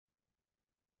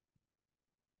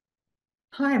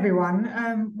Hi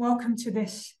everyone, welcome to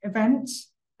this event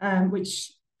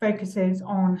which focuses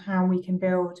on how we can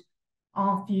build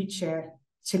our future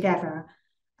together.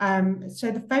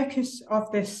 So the focus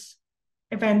of this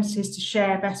event is to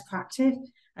share best practice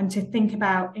and to think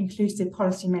about inclusive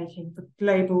policy making for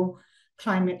global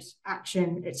climate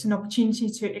action. It's an opportunity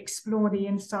to explore the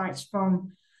insights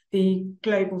from the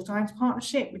Global Science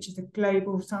Partnership, which is a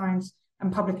global science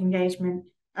and public engagement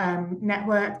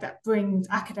network that brings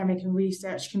academic and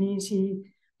research community,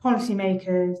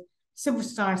 policymakers, civil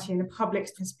society and the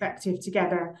public's perspective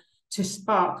together to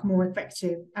spark more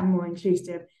effective and more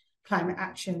inclusive climate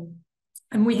action.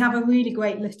 And we have a really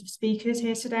great list of speakers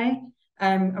here today,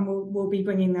 and we'll be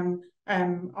bringing them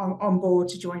on board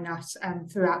to join us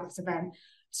throughout this event.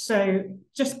 So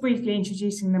just briefly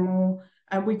introducing them all,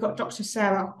 we've got Dr.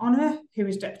 Sarah Honour, who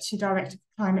is Deputy Director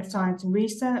for Climate Science and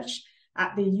Research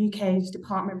at the UK's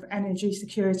Department for Energy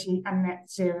Security and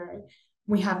Net Zero.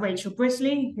 We have Rachel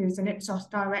Brisley, who's an Ipsos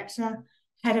Director,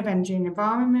 Head of Energy and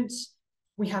Environment.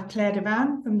 We have Claire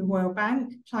Devan from the World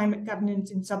Bank, Climate Governance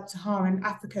in Sub-Saharan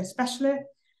Africa Specialist.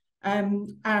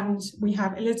 And we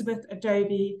have Elizabeth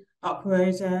Adobe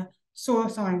Akroza, soil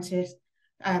scientist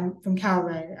from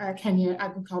KALRO, Kenya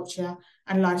Agriculture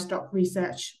and Livestock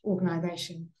Research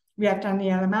Organisation. We have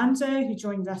Daniela Manzo, who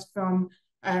joins us from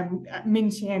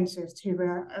Mintienses, who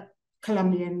are a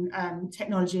Colombian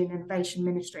Technology and Innovation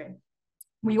Ministry.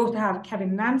 We also have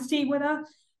Kevin Nancy with us,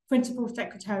 Principal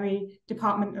Secretary,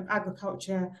 Department of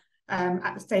Agriculture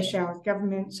at the Seychelles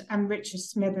government, and Richard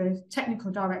Smithers, Technical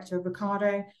Director of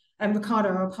Ricardo. And Ricardo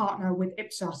are a partner with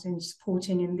Ipsos in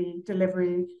supporting in the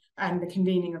delivery and the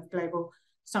convening of Global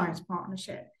Science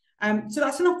Partnership. So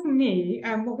that's enough from me.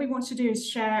 What we want to do is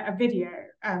share a video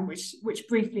which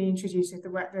briefly introduces the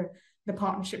work the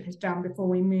partnership has done before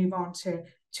we move on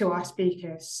to our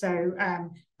speakers. So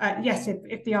yes,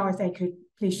 if the RSA could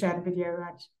please share the video,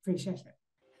 I'd appreciate it.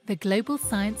 The Global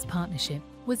Science Partnership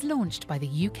was launched by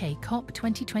the UK COP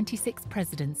 2026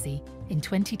 presidency in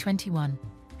 2021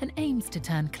 and aims to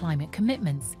turn climate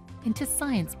commitments into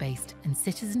science-based and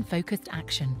citizen-focused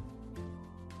action.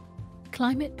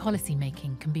 Climate policy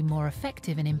making can be more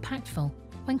effective and impactful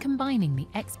when combining the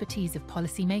expertise of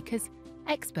policymakers,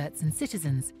 experts and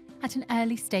citizens at an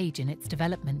early stage in its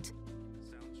development.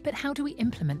 But how do we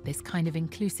implement this kind of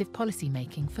inclusive policy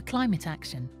making for climate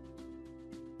action?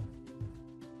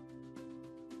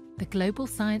 The Global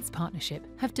Science Partnership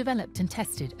have developed and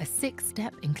tested a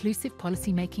 6-step inclusive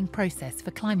policy-making process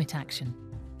for climate action.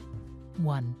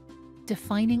 1.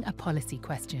 Defining a policy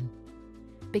question.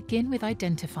 Begin with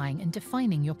identifying and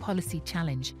defining your policy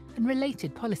challenge and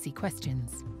related policy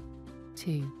questions.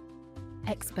 2.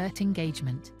 Expert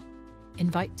engagement.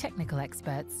 Invite technical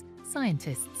experts,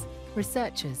 scientists,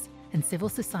 researchers, and civil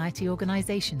society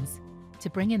organisations to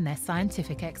bring in their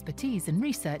scientific expertise and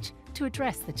research to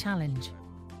address the challenge.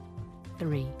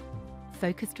 3.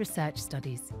 Focused research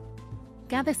studies.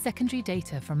 Gather secondary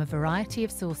data from a variety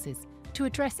of sources to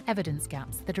address evidence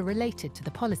gaps that are related to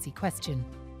the policy question.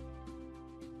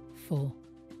 4.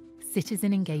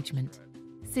 Citizen engagement.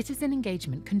 Citizen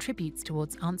engagement contributes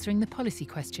towards answering the policy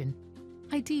question,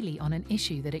 ideally on an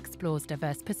issue that explores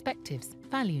diverse perspectives,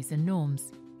 values and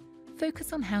norms.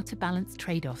 Focus on how to balance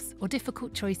trade-offs or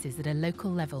difficult choices at a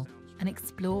local level and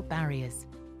explore barriers.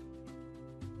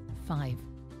 5.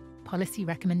 Policy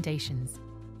recommendations.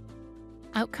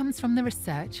 Outcomes from the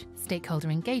research, stakeholder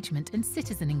engagement and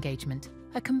citizen engagement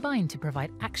are combined to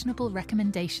provide actionable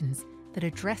recommendations that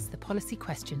address the policy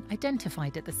question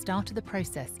identified at the start of the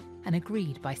process and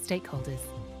agreed by stakeholders.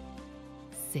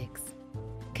 6.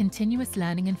 Continuous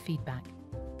learning and feedback.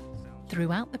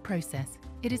 Throughout the process,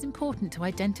 it is important to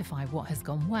identify what has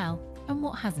gone well and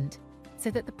what hasn't, so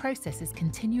that the process is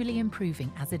continually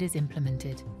improving as it is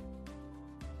implemented.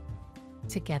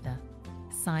 Together,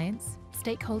 science,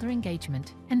 stakeholder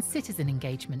engagement, and citizen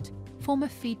engagement form a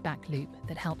feedback loop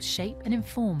that helps shape and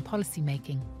inform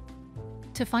policymaking.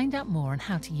 To find out more on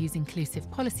how to use inclusive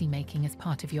policymaking as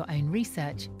part of your own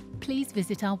research, please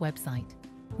visit our website.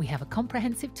 We have a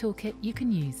comprehensive toolkit you can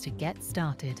use to get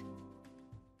started.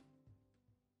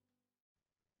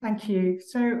 Thank you.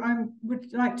 So I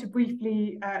would like to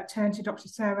briefly turn to Dr.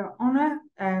 Sarah Honour,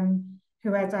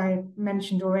 who, as I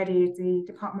mentioned already, is the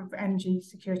Department for Energy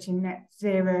Security and Net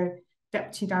Zero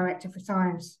Deputy Director for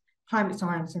Science, Climate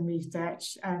Science and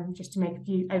Research, just to make a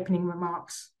few opening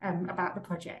remarks about the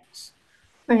project.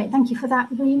 Brilliant, thank you for that,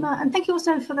 Rima, and thank you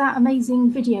also for that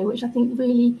amazing video, which I think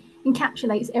really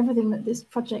encapsulates everything that this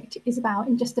project is about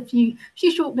in just a few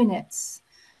short minutes.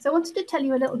 So I wanted to tell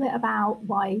you a little bit about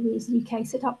why we as the UK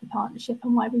set up the partnership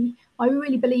and why we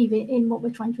really believe in what we're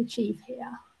trying to achieve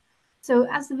here. So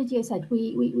as the video said,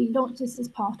 we launched this as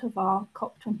part of our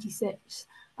COP26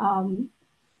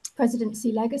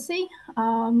 presidency legacy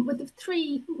with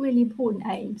three really important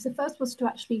aims. The first was to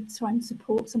actually try and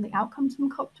support some of the outcomes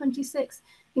from COP26,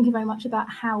 thinking very much about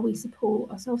how we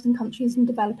support ourselves and countries in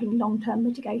developing long-term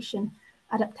mitigation,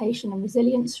 adaptation and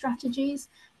resilience strategies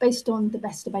based on the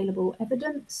best available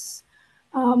evidence.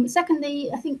 Secondly,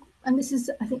 I think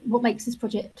what makes this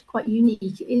project quite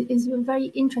unique is we're very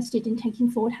interested in taking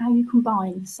forward how you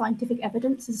combine scientific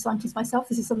evidence. As a scientist myself,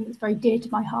 this is something that's very dear to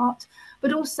my heart,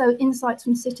 but also insights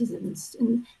from citizens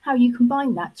and how you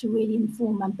combine that to really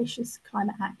inform ambitious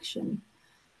climate action.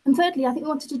 And thirdly, I think we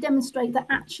wanted to demonstrate that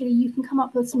actually you can come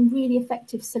up with some really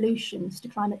effective solutions to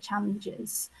climate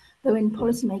challenges, though when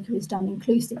policymaking is done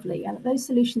inclusively, and that those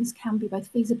solutions can be both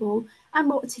feasible and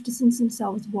what citizens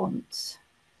themselves want.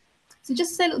 So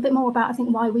just to say a little bit more about, I think,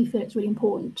 why we feel it's really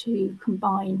important to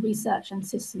combine research and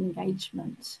citizen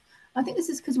engagement. I think this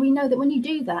is because we know that when you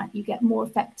do that, you get more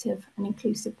effective and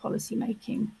inclusive policy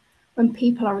making. When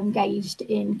people are engaged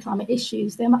in climate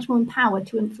issues, they're much more empowered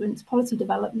to influence policy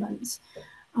development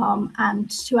and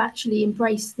to actually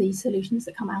embrace the solutions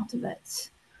that come out of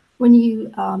it. When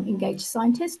you engage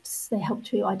scientists, they help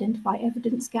to identify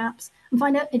evidence gaps and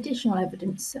find out additional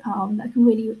evidence that can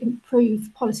really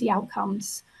improve policy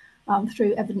outcomes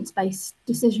through evidence-based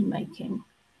decision-making.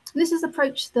 This is an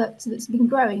approach that's been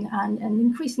growing and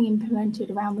increasingly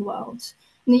implemented around the world.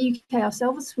 In the UK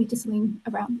ourselves, we did something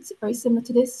very similar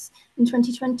to this in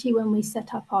 2020 when we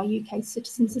set up our UK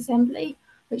Citizens Assembly,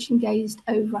 which engaged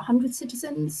over 100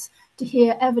 citizens to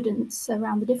hear evidence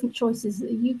around the different choices that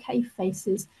the UK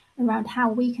faces around how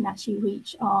we can actually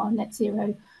reach our net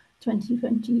zero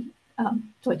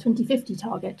 2050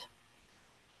 target.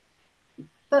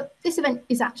 But this event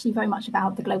is actually very much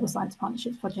about the Global Science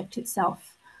Partnerships project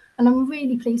itself. And I'm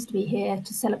really pleased to be here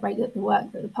to celebrate the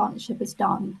work that the partnership has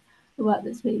done, the work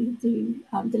that's been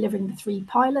delivering the 3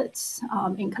 pilots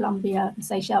in Colombia, the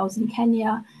Seychelles and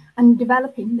Kenya, and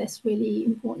developing this really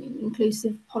important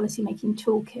inclusive policymaking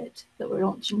toolkit that we're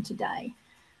launching today.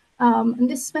 And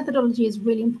this methodology is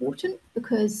really important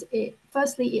because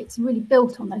firstly, it's really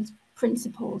built on those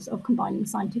principles of combining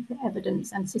scientific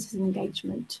evidence and citizen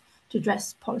engagement to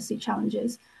address policy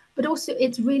challenges, but also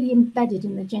it's really embedded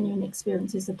in the genuine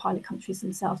experiences of pilot countries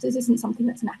themselves. This isn't something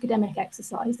that's an academic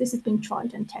exercise. This has been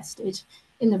tried and tested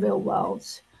in the real world.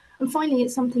 And finally,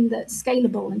 it's something that's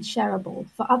scalable and shareable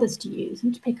for others to use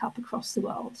and to pick up across the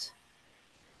world.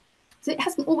 So it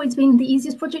hasn't always been the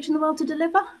easiest project in the world to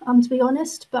deliver, to be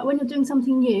honest, but when you're doing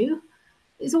something new,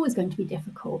 it's always going to be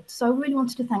difficult. So I really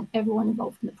wanted to thank everyone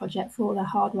involved in the project for all their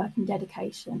hard work and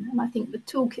dedication. And I think the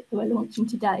toolkit that we're launching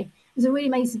today is a really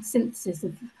amazing synthesis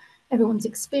of everyone's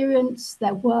experience,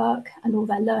 their work, and all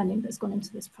their learning that's gone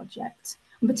into this project.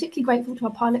 I'm particularly grateful to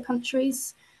our pilot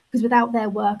countries, because without their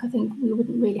work, I think we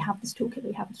wouldn't really have this toolkit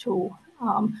we have at all.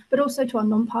 But also to our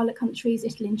non-pilot countries,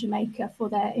 Italy and Jamaica, for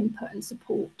their input and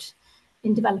support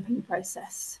in developing the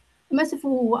process. And most of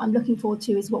all, what I'm looking forward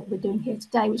to is what we're doing here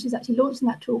today, which is actually launching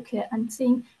that toolkit and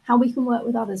seeing how we can work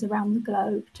with others around the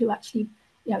globe to actually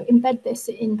embed this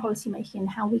in policymaking and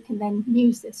how we can then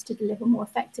use this to deliver more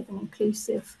effective and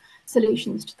inclusive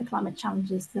solutions to the climate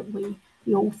challenges that we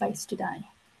all face today.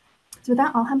 So with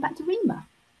that, I'll hand back to Rima.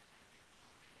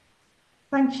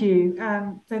 Thank you.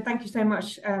 So thank you so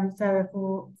much, Sarah,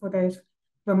 for those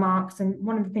remarks. And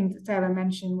one of the things that Sarah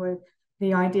mentioned was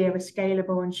the idea of a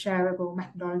scalable and shareable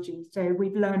methodology. So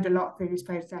we've learned a lot through this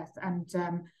process. And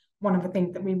one of the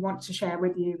things that we want to share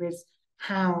with you is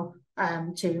how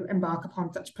to embark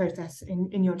upon such a process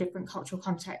in your different cultural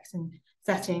contexts and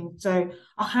settings. So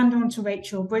I'll hand on to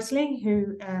Rachel Brisley,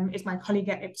 who is my colleague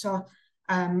at Ipsos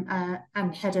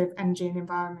and Head of Energy and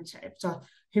Environment at Ipsos,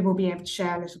 who will be able to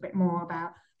share a little bit more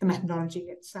about the methodology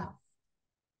itself.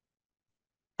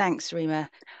 Thanks, Rima.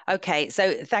 Okay,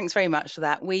 so thanks very much for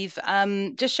that. We've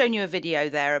just shown you a video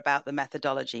there about the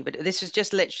methodology, but this is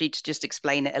just literally to just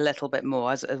explain it a little bit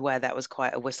more, as where that was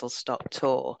quite a whistle-stop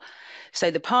tour. So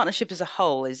the partnership as a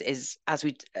whole is as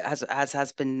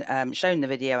has been shown in the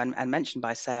video and mentioned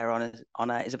by Sarah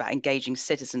is about engaging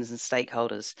citizens and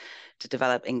stakeholders to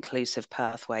develop inclusive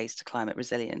pathways to climate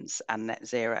resilience and net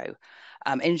zero.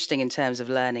 Interesting in terms of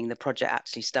learning, the project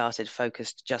actually started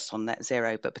focused just on net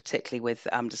zero, but particularly with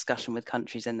discussion with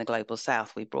countries in the global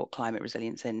south, we brought climate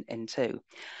resilience in too.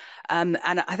 And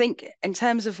I think in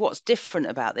terms of what's different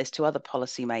about this to other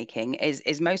policy making is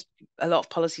a lot of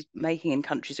policy making in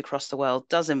countries across the world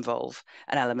does involve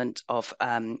an element of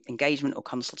engagement or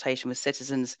consultation with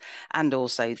citizens, and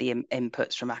also the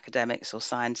inputs from academics or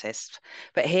scientists.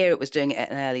 But here it was doing it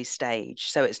at an early stage.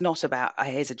 So it's not about,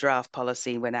 here's a draft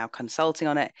policy, we're now consulting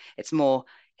on it. It's more,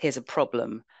 here's a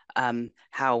problem.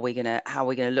 How are we gonna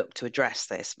look to address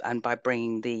this, and by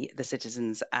bringing the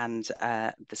citizens and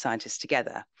the scientists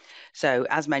together. So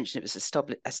as mentioned, it was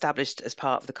established as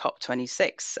part of the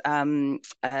COP26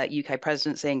 UK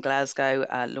presidency in Glasgow,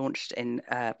 launched in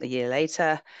a year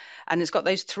later, and it's got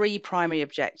those three primary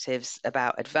objectives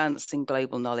about advancing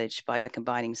global knowledge by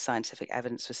combining scientific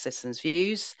evidence with citizens'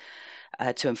 views,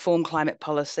 to inform climate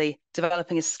policy,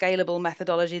 developing a scalable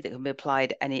methodology that can be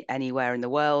applied anywhere in the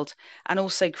world, and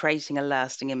also creating a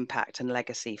lasting impact and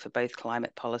legacy for both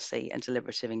climate policy and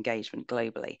deliberative engagement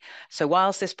globally. So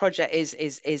whilst this project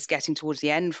is getting towards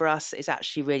the end for us, it's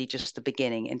actually really just the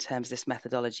beginning in terms of this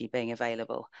methodology being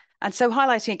available. And so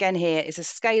highlighting again here is a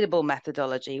scalable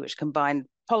methodology which combined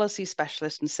policy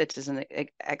specialists and citizen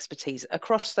expertise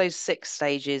across those 6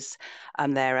 stages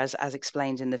there as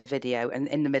explained in the video. And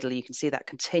in the middle, you can see that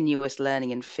continuous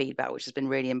learning and feedback, which has been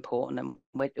really important,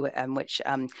 and which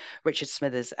Richard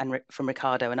Smithers and from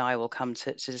Ricardo and I will come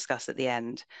to discuss at the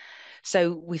end.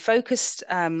 So we focused,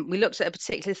 we looked at a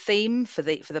particular theme for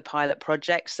the pilot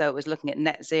project. So it was looking at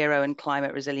net zero and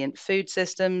climate resilient food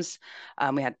systems.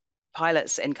 We had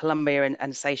pilots in Colombia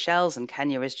and Seychelles, and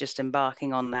Kenya is just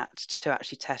embarking on that to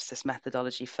actually test this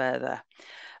methodology further.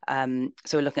 So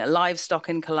we're looking at livestock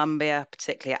in Colombia,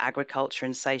 particularly agriculture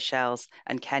in Seychelles,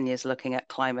 and Kenya's looking at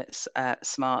climate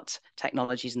smart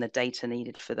technologies and the data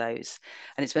needed for those.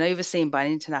 And it's been overseen by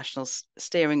an international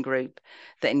steering group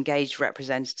that engaged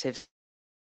representatives from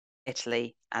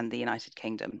Italy and the United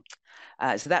Kingdom.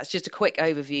 So that's just a quick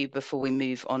overview before we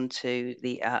move on to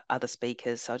the other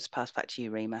speakers. So I'll just pass back to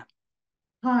you, Rima.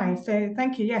 Hi, so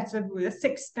thank you. Yes, so a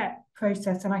 6-step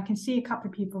process, and I can see a couple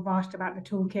of people have asked about the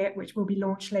toolkit, which will be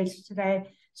launched later today.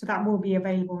 So that will be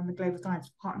available on the Global Science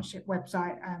Partnership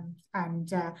website,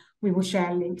 and we will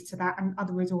share links to that and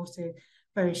other resources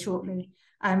very shortly.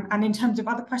 And in terms of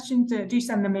other questions, do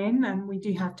send them in, and we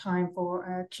do have time for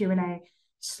a Q&A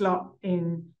slot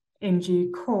in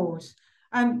due course.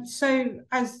 So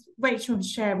as Rachel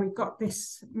shared, we've got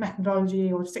this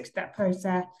methodology or 6-step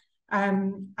process,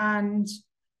 and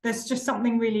there's just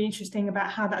something really interesting about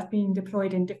how that's being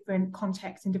deployed in different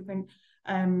contexts, in different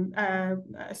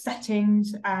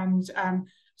settings. And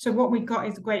so what we've got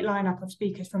is a great lineup of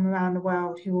speakers from around the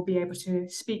world who will be able to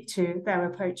speak to their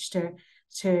approach to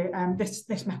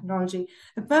this methodology.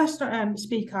 The first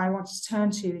speaker I want to turn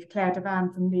to is Claire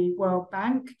Devan from the World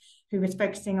Bank, who is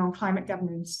focusing on climate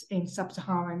governance in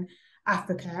sub-Saharan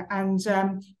Africa. And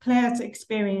Claire's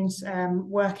experience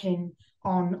working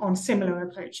on similar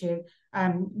approaches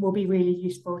will be really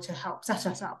useful to help set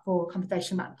us up for a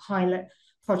conversation about pilot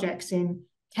projects in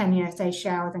Kenya,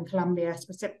 Seychelles, and Colombia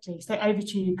specifically. So over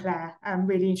to you, Claire. I'm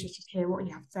really interested to hear what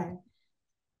you have to say.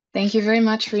 Thank you very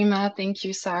much, Rima. Thank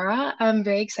you, Sarah. I'm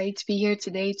very excited to be here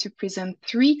today to present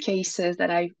 3 cases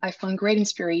that I found great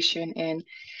inspiration in.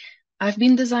 I've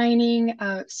been designing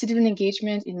citizen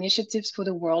engagement initiatives for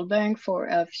the World Bank for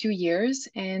a few years.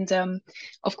 And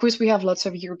of course, we have lots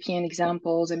of European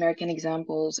examples, American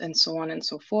examples, and so on and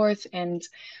so forth. And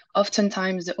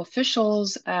oftentimes the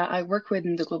officials I work with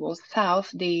in the Global South,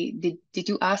 they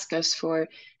do ask us for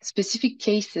specific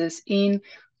cases in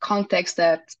contexts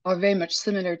that are very much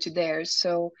similar to theirs.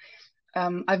 So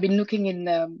I've been looking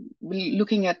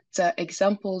at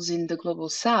examples in the Global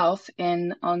South,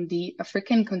 and on the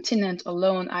African continent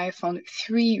alone, I found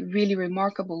 3 really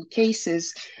remarkable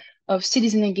cases of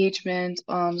citizen engagement,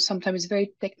 sometimes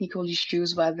very technical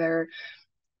issues, whether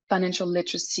financial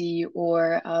literacy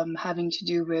or having to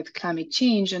do with climate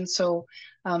change. And so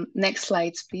next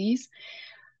slides, please.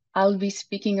 I'll be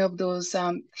speaking of those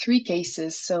 3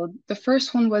 cases. So the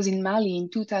first one was in Mali in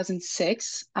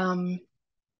 2006.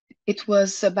 It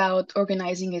was about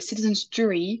organizing a citizens'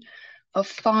 jury of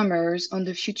farmers on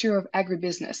the future of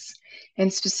agribusiness.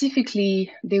 And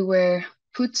specifically, they were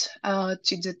put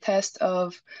to the test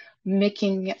of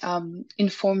making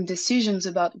informed decisions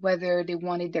about whether they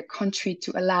wanted their country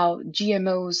to allow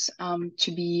GMOs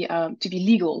to be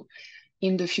legal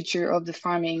in the future of the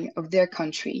farming of their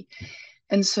country.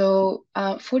 And so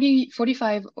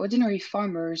 45 ordinary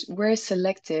farmers were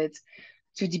selected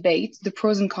to debate the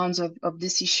pros and cons of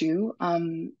this issue.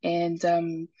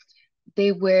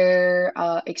 They were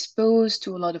exposed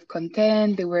to a lot of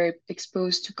content. They were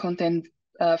exposed to content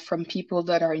from people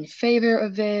that are in favor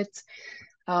of it.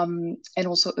 and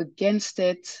also against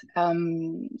it.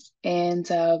 And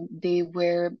they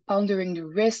were pondering the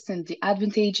risks and the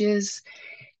advantages.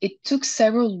 It took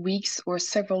several weeks or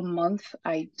several months,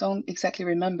 I don't exactly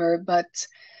remember, but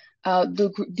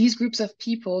these groups of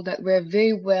people that were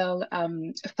very well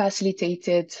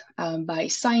facilitated by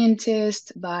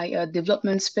scientists, by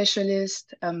development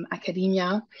specialists,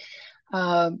 academia,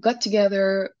 got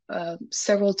together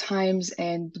several times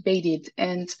and debated.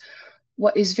 And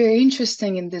what is very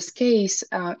interesting in this case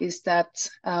is that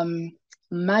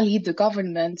Mali, the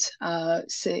government,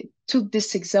 took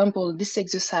this example, this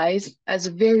exercise, as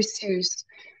a very serious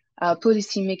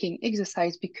policy-making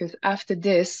exercise, because after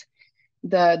this,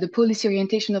 the policy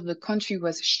orientation of the country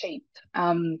was shaped.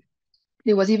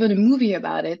 There was even a movie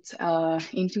about it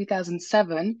in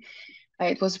 2007.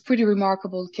 It was a pretty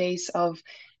remarkable case of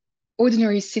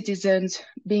ordinary citizens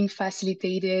being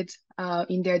facilitated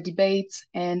in their debates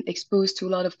and exposed to a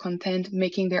lot of content,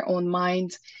 making their own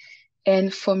mind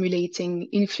and formulating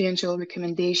influential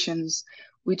recommendations,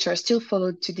 which are still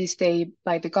followed to this day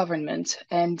by the government.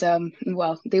 And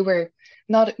well, they were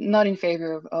not in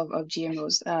favor of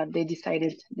GMOs. They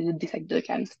decided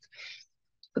against.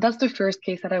 So that's the first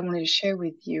case that I wanted to share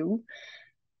with you.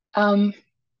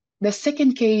 The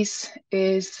second case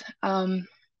is in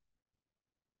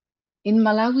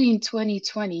Malawi in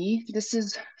 2020. This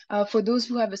is for those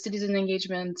who have a citizen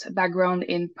engagement background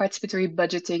in participatory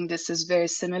budgeting. This is very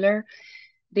similar.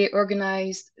 They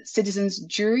organized citizens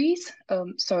juries.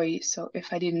 Sorry, so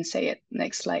if I didn't say it,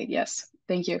 next slide. Yes,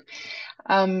 thank you.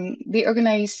 They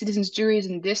organized citizens juries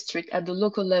in district at the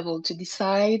local level to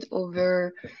decide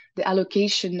over the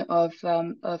allocation of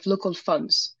local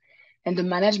funds and the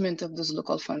management of those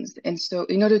local funds. And so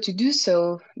in order to do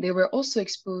so, they were also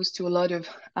exposed to a lot of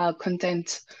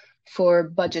content for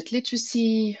budget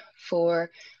literacy, for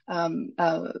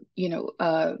guidelines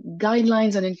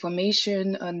and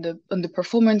information on the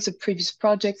performance of previous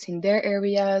projects in their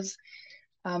areas.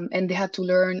 And they had to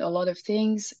learn a lot of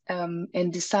things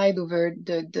and decide over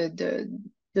the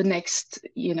next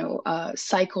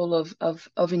cycle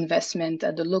of investment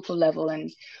at the local level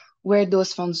and where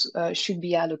those funds should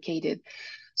be allocated.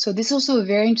 So this is also a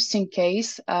very interesting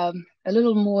case, a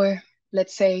little more,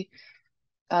 let's say,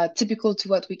 typical to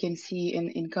what we can see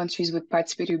in countries with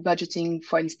participatory budgeting,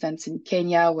 for instance, in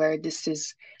Kenya, where this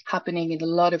is happening in a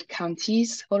lot of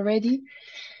counties already.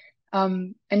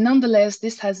 And nonetheless,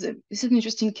 this is an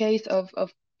interesting case of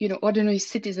ordinary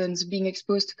citizens being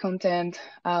exposed to content,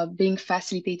 being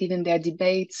facilitated in their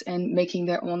debates and making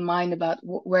their own mind about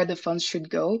where the funds should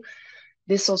go.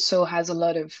 This also has a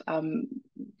lot of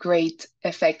great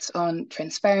effects on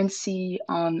transparency,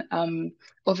 on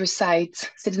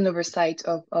citizen oversight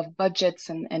of budgets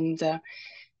and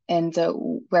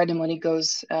where the money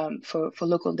goes for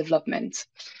local development.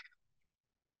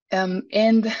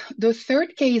 And the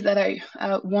third case that I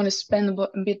want to spend a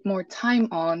bit more time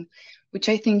on, which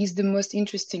I think is the most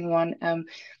interesting one,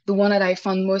 the one that I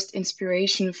found most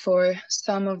inspiration for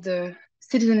some of the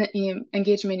citizen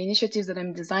engagement initiatives that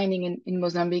I'm designing in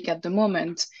Mozambique at the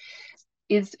moment,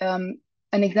 is an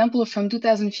example from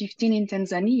 2015 in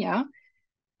Tanzania.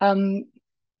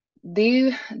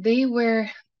 They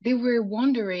were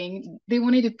wondering, they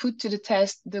wanted to put to the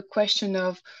test the question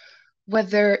of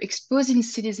whether exposing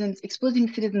citizens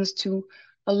to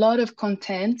a lot of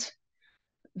content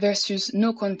versus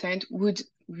no content would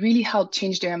really help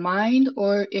change their mind,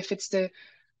 or if it's the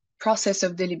process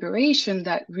of deliberation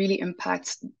that really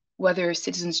impacts whether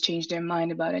citizens change their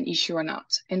mind about an issue or not.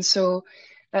 And so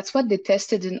that's what they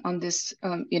tested in this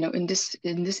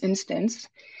instance.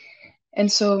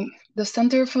 And so the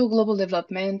Center for Global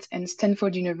Development and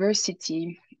Stanford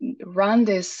University ran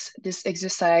this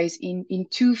exercise in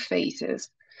two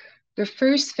phases. The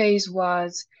first phase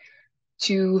was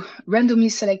to randomly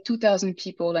select 2,000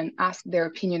 people and ask their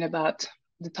opinion about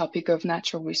the topic of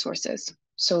natural resources.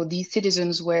 So these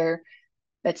citizens were,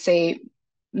 let's say,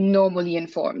 normally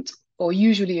informed or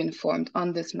usually informed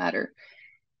on this matter.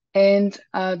 And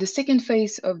the second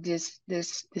phase of this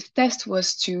test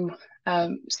was to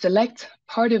select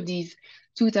part of these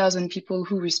 2,000 people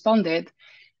who responded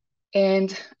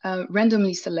and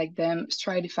randomly select them,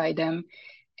 stratify them,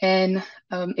 and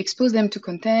expose them to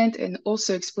content and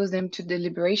also expose them to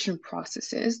deliberation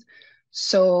processes.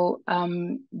 So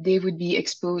they would be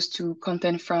exposed to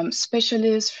content from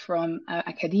specialists, from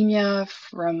academia,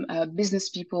 from business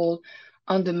people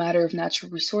on the matter of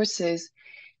natural resources.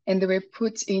 And they were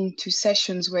put into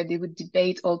sessions where they would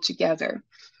debate all together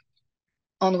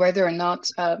on whether or not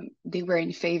they were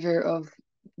in favor of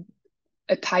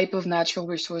a type of natural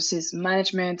resources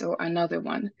management or another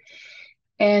one.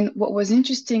 And what's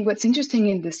interesting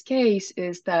in this case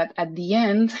is that at the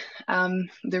end,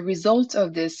 the result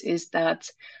of this is that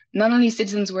not only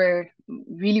citizens were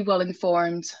really well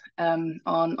informed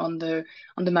on the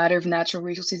matter of natural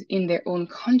resources in their own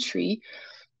country,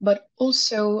 but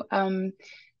also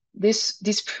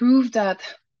this proved that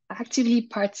actively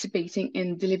participating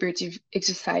in deliberative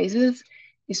exercises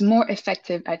is more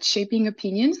effective at shaping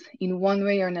opinions in one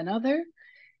way or another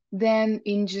than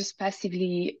in just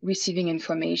passively receiving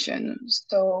information.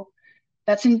 So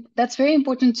that's very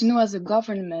important to know as a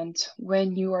government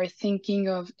when you are thinking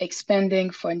of expanding,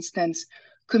 for instance,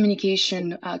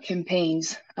 communication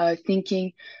campaigns,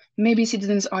 thinking maybe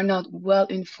citizens are not well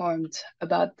informed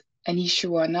about an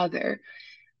issue or another.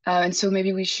 And so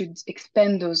maybe we should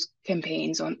expand those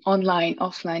campaigns on online,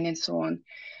 offline, and so on.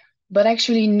 But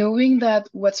actually knowing that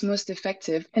what's most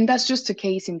effective, and that's just a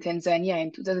case in Tanzania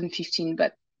in 2015,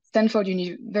 but Stanford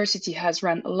University has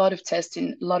run a lot of tests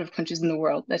in a lot of countries in the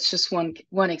world. That's just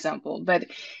one example. But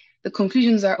the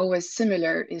conclusions are always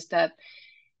similar, is that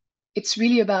it's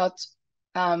really about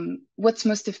what's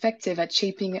most effective at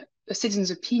shaping a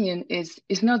citizen's opinion is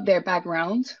not their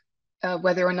background,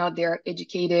 whether or not they're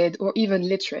educated or even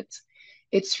literate.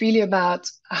 It's really about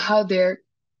how their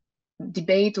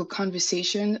debate or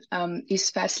conversation is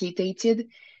facilitated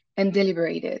and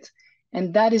deliberated.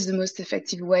 And that is the most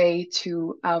effective way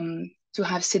to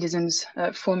have citizens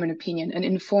form an opinion, an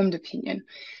informed opinion.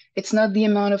 It's not the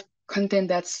amount of content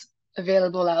that's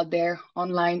available out there,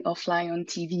 online, offline, on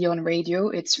TV, on radio.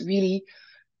 It's really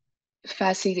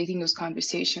facilitating those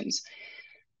conversations.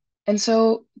 And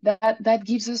so that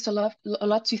gives us a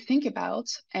lot to think about.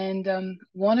 And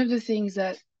one of the things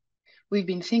that we've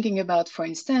been thinking about, for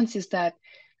instance, is that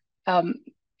that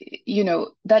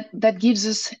gives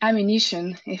us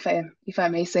ammunition, if I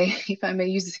may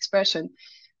use this expression,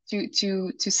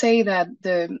 to say that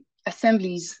the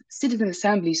citizen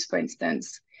assemblies, for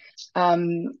instance,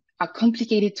 are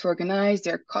complicated to organize,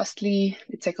 they're costly,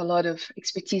 they take a lot of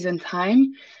expertise and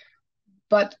time,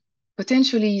 but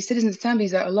potentially citizen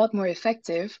assemblies are a lot more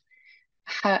effective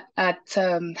at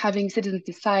having citizens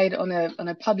decide on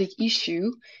a public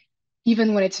issue,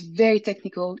 even when it's very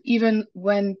technical, even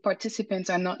when participants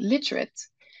are not literate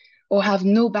or have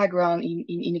no background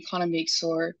in economics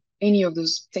or any of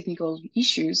those technical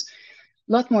issues,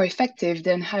 a lot more effective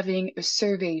than having a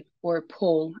survey or a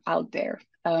poll out there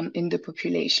in the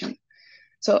population.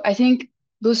 So I think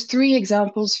those three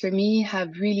examples for me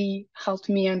have really helped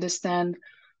me understand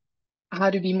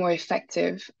how to be more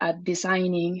effective at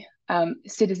designing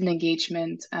citizen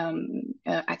engagement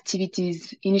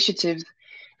activities, initiatives.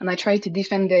 And I try to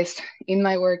defend this in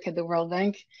my work at the World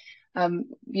Bank,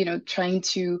 trying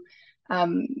to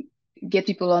get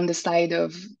people on the side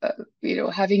of,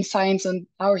 having science on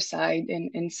our side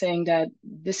and saying that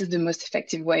this is the most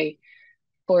effective way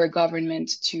for a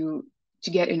government to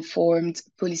get informed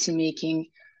policymaking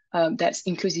that's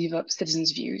inclusive of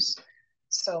citizens' views.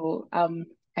 So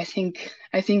I think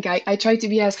I try to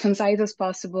be as concise as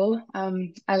possible.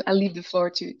 I'll leave the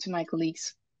floor to my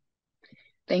colleagues.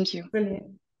 Thank you.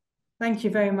 Brilliant. Thank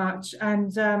you very much.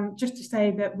 And just to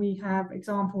say that we have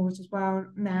examples as well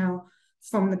now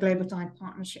from the Global Science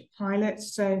Partnership pilot.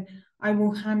 So I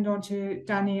will hand on to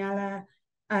Daniela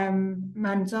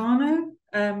Manzano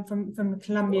from the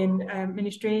Colombian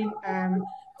Ministry,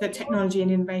 the Technology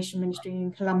and Innovation Ministry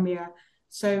in Colombia.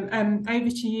 So over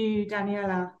to you,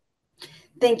 Daniela.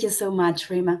 Thank you so much,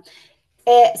 Rima.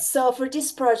 So for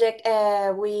this project,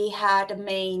 we had a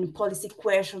main policy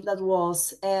question that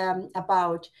was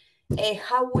about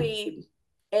how we,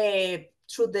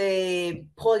 through the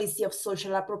policy of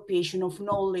social appropriation of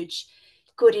knowledge,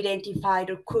 could identify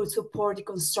or could support the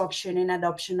construction and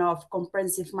adoption of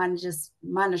comprehensive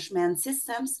management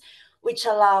systems, which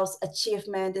allows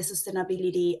achievement the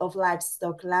sustainability of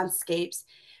livestock landscapes,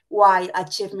 while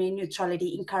achieving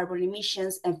neutrality in carbon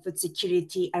emissions and food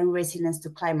security and resilience to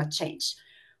climate change.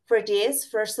 For this,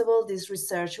 first of all, this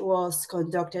research was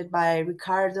conducted by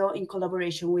Ricardo in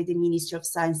collaboration with the Ministry of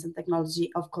Science and Technology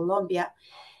of Colombia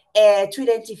to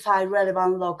identify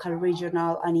relevant local,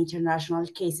 regional, and international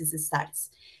cases studies.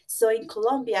 So in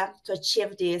Colombia, to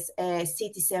achieve this,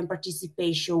 citizen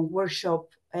participation workshop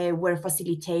were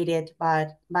facilitated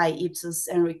by Ipsos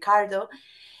and Ricardo.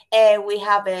 We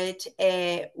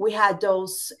had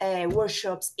those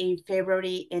workshops in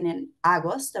February and in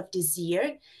August of this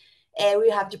year. We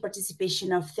have the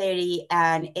participation of 30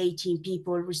 and 18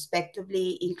 people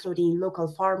respectively, including local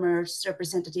farmers,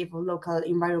 representative of local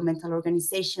environmental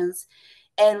organizations,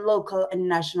 and local and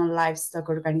national livestock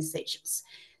organizations.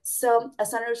 So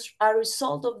as a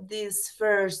result of this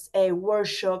first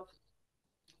workshop,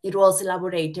 it was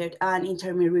elaborated an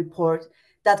intermediate report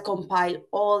that compiled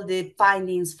all the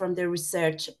findings from the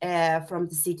research from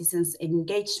the citizens'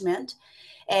 engagement,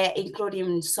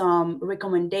 including some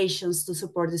recommendations to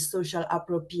support the social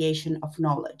appropriation of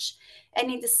knowledge.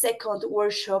 And in the second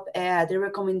workshop, the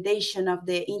recommendation of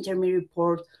the intermediate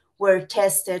report were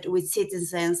tested with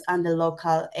citizens and the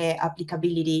local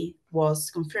applicability was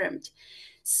confirmed.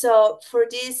 So for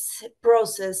this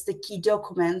process, the key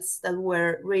documents that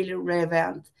were really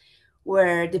relevant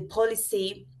were the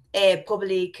policy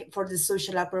public for the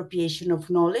social appropriation of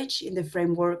knowledge in the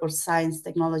framework of science,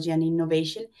 technology, and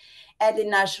innovation, and the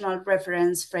national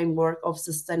reference framework of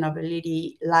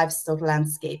sustainability livestock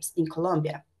landscapes in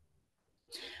Colombia.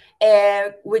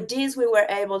 With this, we were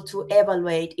able to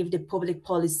evaluate if the public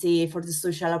policy for the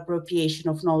social appropriation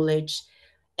of knowledge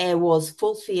was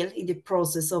fulfilled in the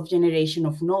process of generation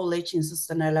of knowledge in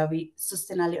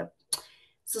sustainable,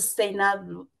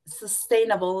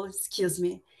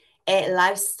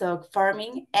 livestock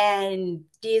farming. And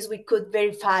this we could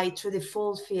verify through the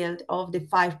full field of the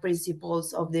 5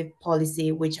 principles of the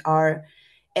policy, which are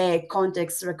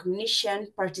context recognition,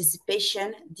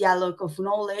 participation, dialogue of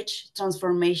knowledge,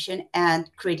 transformation, and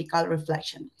critical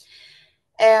reflection.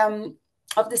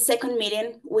 Of the second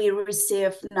meeting, we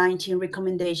received 19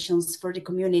 recommendations for the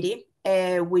community,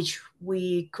 which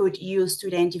we could use to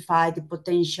identify the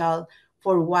potential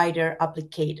for wider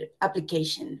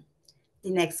application. The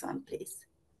next one, please.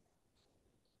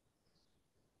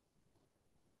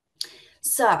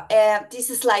 So this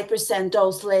slide presents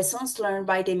those lessons learned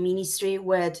by the ministry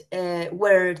where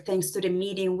thanks to the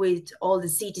meeting with all the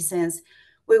citizens,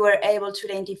 we were able to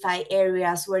identify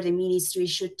areas where the ministry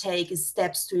should take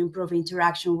steps to improve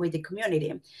interaction with the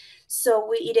community. So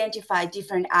we identified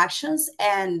different actions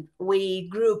and we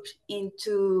grouped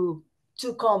into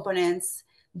 2 components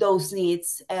those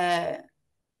needs.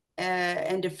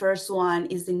 And the first one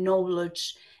is the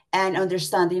knowledge and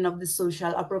understanding of the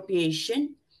social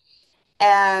appropriation.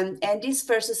 And this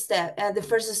first step, the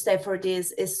first step for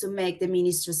this is to make the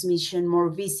ministry's mission more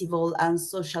visible and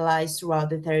socialized throughout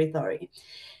the territory.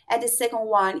 And the second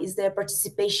one is the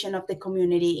participation of the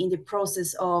community in the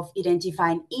process of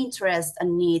identifying interests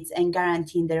and needs and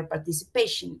guaranteeing their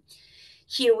participation.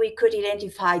 Here we could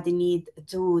identify the need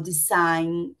to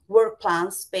design work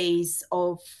plans based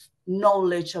of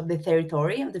knowledge of the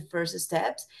territory of the first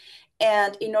steps.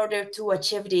 And in order to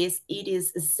achieve this, it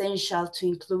is essential to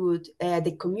include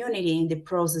the community in the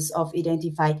process of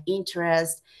identified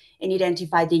interest and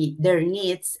identify their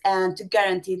needs and to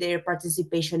guarantee their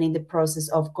participation in the process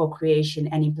of co-creation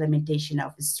and implementation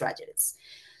of the strategies.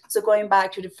 So going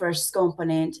back to the first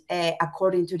component,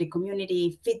 according to the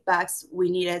community feedbacks,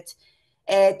 we needed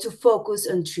to focus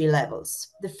on 3 levels.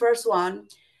 The first one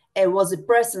was the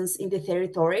presence in the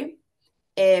territory.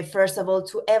 First of all,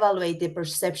 to evaluate the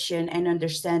perception and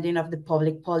understanding of the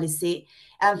public policy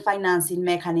and financing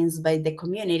mechanisms by the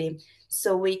community,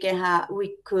 so we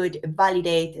could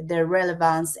validate their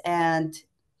relevance and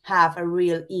have a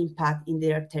real impact in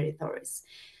their territories.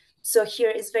 So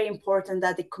here it's very important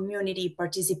that the community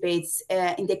participates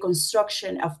in the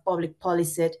construction of public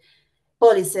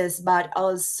policies, but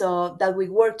also that we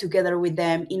work together with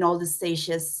them in all the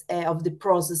stages of the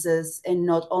processes and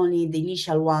not only in the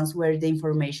initial ones where the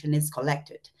information is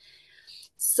collected.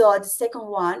 So the second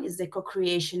one is the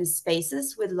co-creation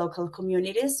spaces with local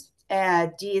communities.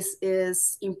 This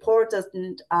is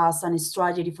important as a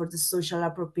strategy for the social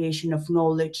appropriation of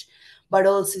knowledge, but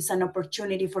also it's an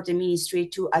opportunity for the ministry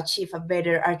to achieve a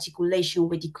better articulation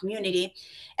with the community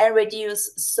and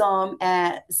reduce some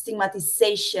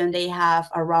stigmatization they have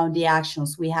around the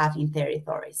actions we have in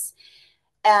territories.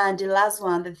 And the last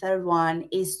one, the third one,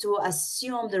 is to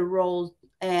assume the role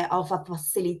of a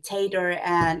facilitator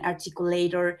and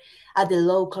articulator at the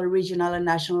local, regional, and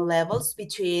national levels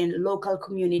between local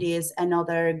communities and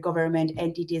other government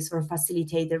entities for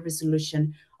facilitate the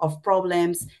resolution of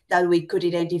problems that we could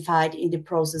identify in the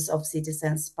process of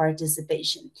citizens'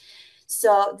 participation.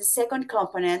 So the second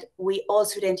component, we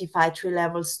also identified 3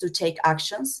 levels to take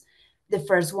actions. The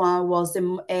first one was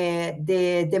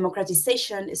the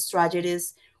democratization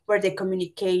strategies, where the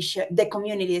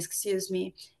community,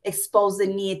 expose the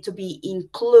need to be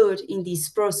included in these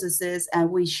processes, and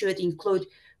we should include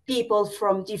people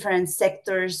from different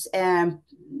sectors and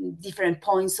different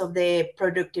points of the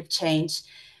productive change.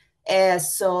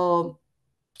 So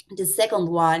the second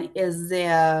one is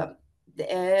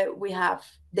we have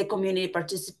the community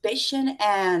participation,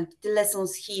 and the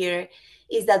lessons here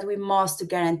is that we must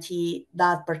guarantee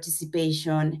that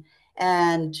participation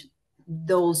and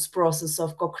those process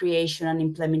of co-creation and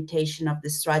implementation of the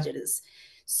strategies.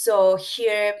 So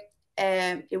here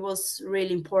it was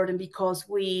really important because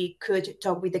we could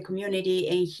talk with the community,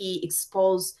 and he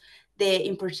exposed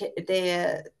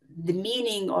the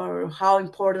meaning or how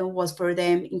important it was for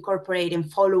them incorporating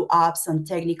follow-ups and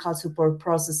technical support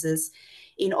processes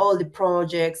in all the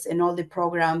projects and all the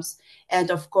programs, and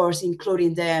of course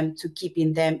including them to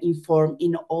keeping them informed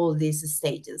in all these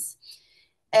stages.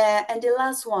 And the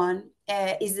last one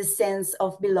is the sense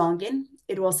of belonging.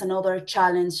 It was another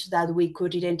challenge that we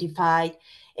could identify,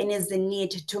 and is the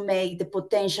need to make the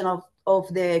potential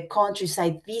of the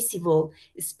countryside visible,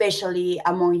 especially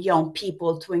among young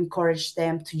people, to encourage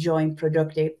them to join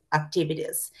productive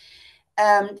activities.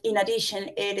 In addition,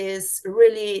 it is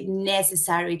really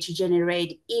necessary to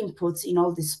generate inputs in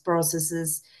all these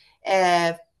processes,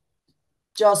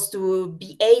 just to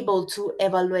be able to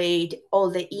evaluate all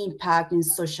the impact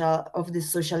of the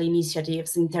social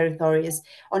initiatives in territories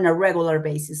on a regular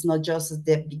basis, not just at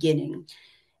the beginning.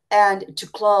 And to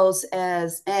close,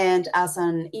 as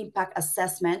an impact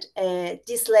assessment,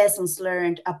 these lessons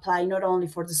learned apply not only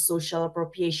for the social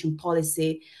appropriation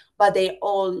policy, but they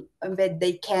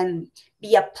can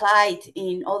be applied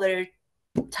in other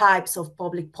types of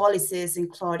public policies,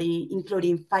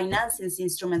 including financing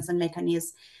instruments and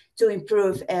mechanisms to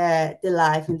improve the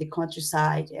life in the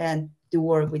countryside and the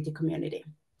work with the community.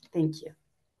 Thank you.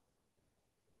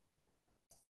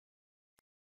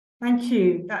 Thank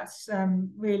you. That's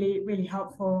really, really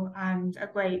helpful and a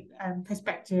great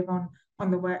perspective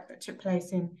on the work that took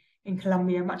place in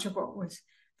Colombia, much of what was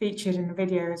featured in the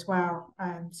video as well.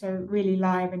 So really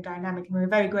live and dynamic. And we're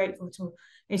very grateful to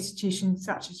institutions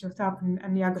such as yourself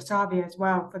and the I RSA as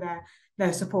well for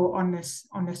their support on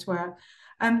this work.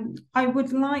 I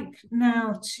would like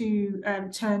now to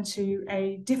turn to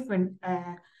a different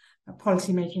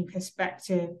policymaking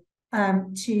perspective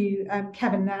to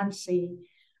Kevin Nancy,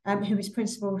 who is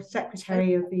Principal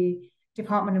Secretary of the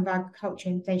Department of Agriculture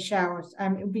in Seychelles.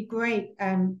 It would be great,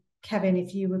 Kevin,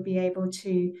 if you would be able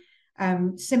to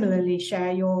similarly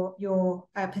share your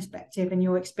perspective and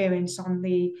your experience on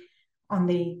the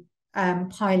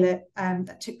pilot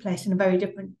that took place in a very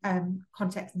different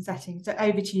context and setting. So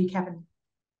over to you, Kevin.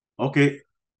 Okay,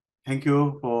 thank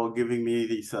you for giving me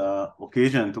this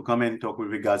occasion to come and talk with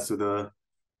regards to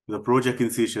the project in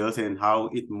Seychelles and how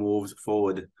it moves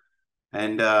forward.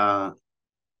 And I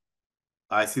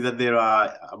see that there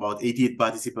are about 88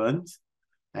 participants,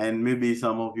 and maybe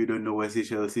some of you don't know where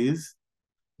Seychelles is.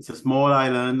 It's a small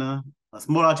island, a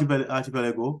small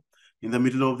archipelago in the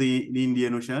middle of the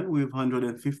Indian Ocean with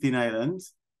 115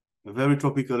 islands, very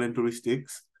tropical and touristic.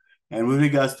 And with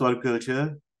regards to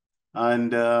agriculture,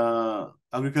 and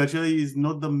agriculture is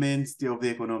not the mainstay of the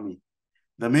economy.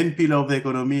 The main pillar of the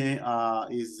economy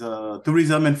is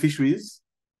tourism and fisheries,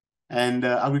 and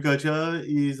agriculture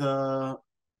is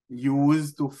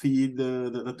used to feed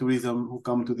the tourism who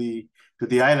come to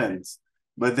the islands.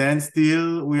 But then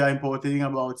still we are importing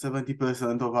about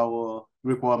 70% of our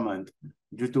requirement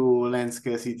due to land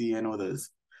scarcity and others.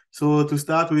 So to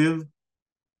start with,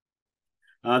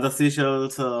 the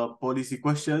Seychelles policy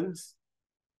questions.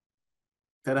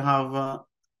 Can I have,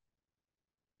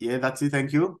 yeah, that's it,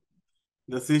 thank you.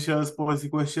 The Seychelles policy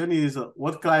question is,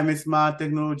 what climate smart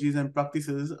technologies and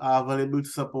practices are available to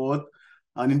support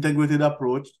an integrated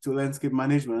approach to landscape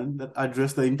management that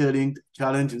address the interlinked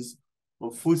challenges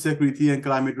of food security and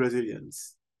climate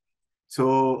resilience?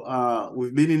 So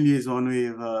we've been in liaison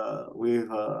with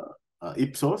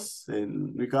Ipsos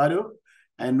and Ricardo,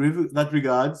 and with that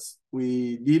regards,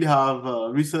 we did have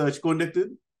research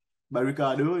conducted by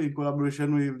Ricardo in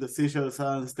collaboration with the Seychelles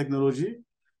Science, Technology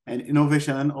and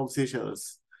Innovation of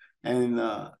Seychelles. And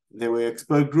they were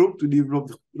expert group to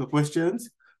develop the questions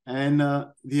and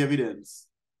the evidence.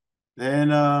 Then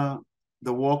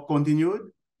the work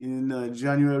continued in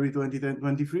January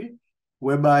 2023,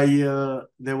 whereby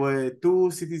there were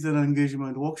 2 citizen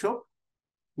engagement workshops,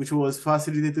 which was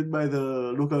facilitated by the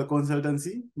local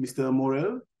consultancy, Mr.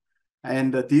 Morel,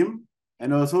 and the team,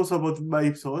 and also supported by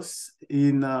Ipsos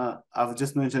in, I've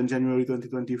just mentioned, January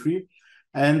 2023.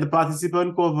 And the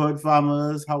participant covered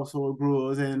farmers, household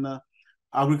growers, and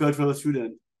agricultural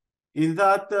students. In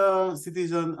that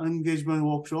citizen engagement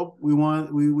workshop, we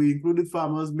included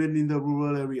farmers mainly in the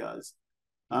rural areas.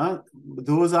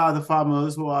 Those are the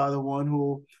farmers who are the ones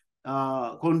who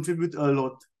contribute a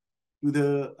lot to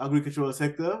the agricultural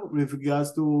sector with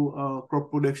regards to crop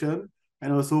production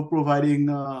and also providing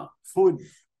food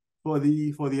for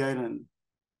the island.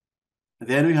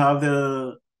 Then we have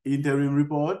the interim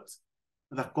report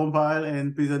that compiled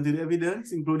and presented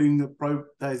evidence, including the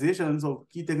prioritizations of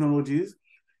key technologies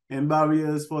and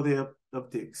barriers for their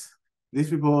uptakes.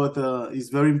 This report is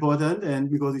very important,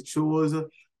 and because it shows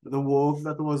the work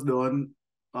that was done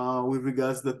with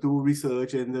regards to the two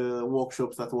research and the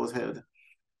workshops that was held.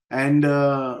 And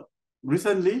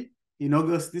recently, in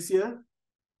August this year,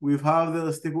 we've had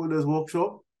the stakeholders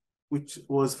workshop, which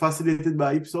was facilitated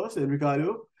by Ipsos and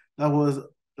Ricardo. That was,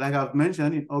 like I've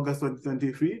mentioned, in August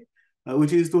 2023,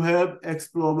 which is to help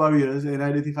explore barriers and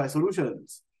identify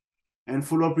solutions and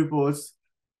follow-up reports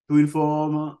to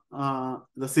inform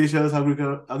the Seychelles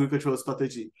agricultural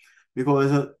strategy.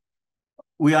 Because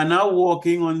we are now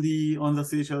working on the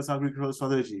Seychelles agricultural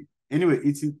strategy. Anyway,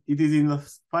 it is in the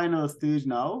final stage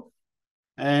now.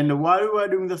 And while we were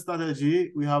doing the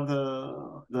strategy, we have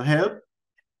the help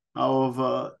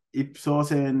of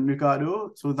Ipsos and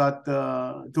Ricardo, so that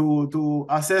to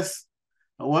assess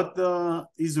what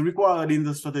is required in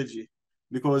the strategy,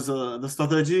 because the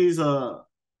strategy is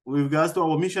with regards to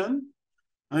our mission,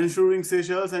 ensuring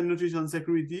Seychelles and nutrition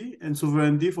security and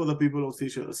sovereignty for the people of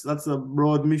Seychelles. That's a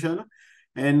broad mission,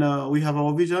 and we have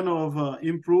our vision of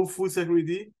improved food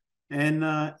security and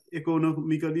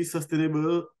economically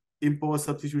sustainable import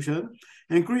substitution,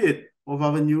 and create of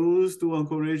avenues to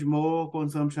encourage more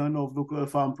consumption of local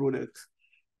farm products.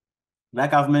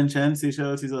 Like I've mentioned,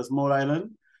 Seychelles is a small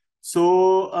island,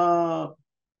 so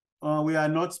we are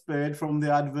not spared from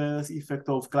the adverse effect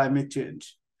of climate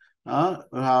change. We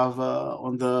have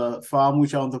on the farm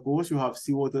which are on the coast, you have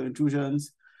seawater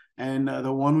intrusions, and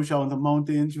the one which are on the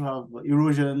mountains, you have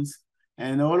erosions,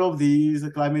 and all of these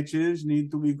climate change need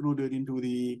to be included into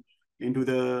the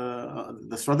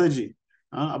strategy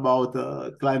about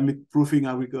climate proofing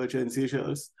agriculture in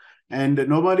Seychelles. And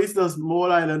normally it's the small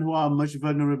island who are much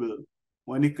vulnerable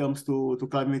when it comes to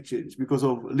climate change because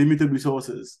of limited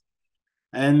resources.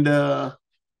 And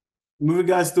with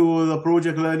regards to the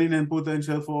project learning and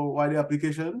potential for wider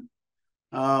application,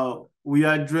 we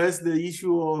address the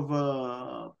issue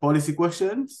of policy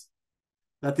questions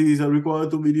that is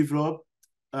required to be developed,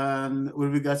 and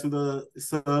with regards to the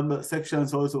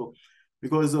subsections also,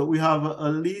 because we have a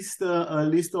list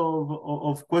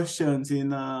of questions in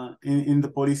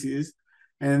the policies,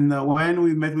 and when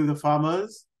we met with the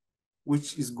farmers,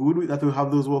 which is good that we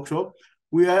have those workshops,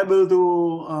 we are able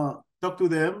to talk to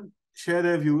them, share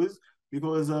their views,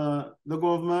 because the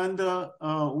government,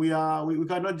 we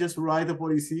cannot just write a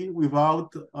policy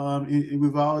without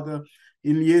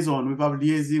in liaison, without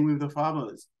liaising with the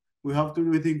farmers. We have to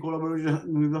do it in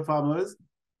collaboration with the farmers,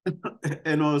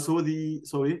 and also the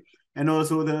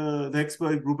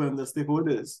expert group and the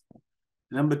stakeholders.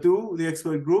 Number two, the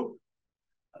expert group,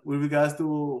 with regards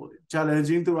to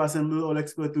challenging to assemble all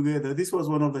experts together. This was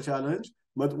one of the challenge,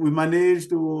 but we managed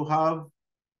to have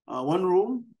one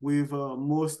room with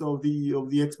most of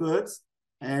the experts,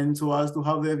 and so as to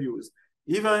have their views.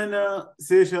 Even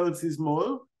Seychelles is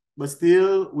small, but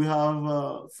still we have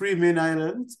 3 main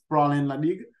islands, Prawn and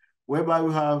Ladig, whereby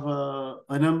we have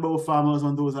a number of farmers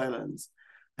on those islands.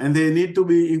 And they need to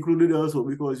be included also,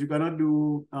 because you cannot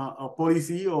do a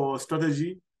policy or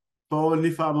strategy for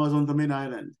only farmers on the main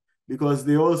island, because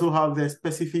they also have their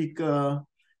specific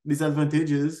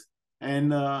disadvantages,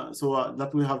 and so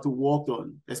that we have to work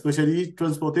on, especially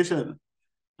transportation.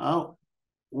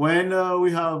 When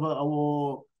we have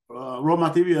our raw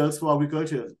materials for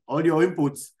agriculture, all your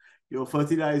inputs, your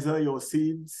fertilizer, your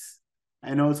seeds,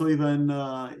 and also even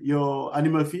your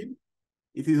animal feed,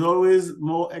 it is always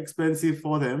more expensive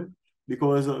for them,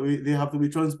 because they have to be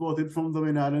transported from the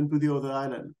main island to the other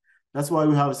island. That's why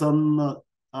we have some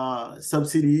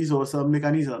subsidies or some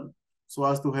mechanism so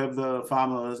as to help the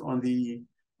farmers on the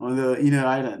inner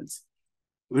islands.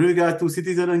 With regard to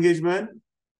citizen engagement,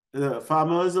 the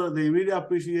farmers, they really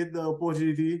appreciate the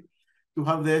opportunity to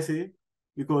have their say,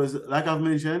 because like I've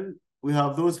mentioned, we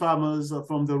have those farmers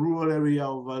from the rural area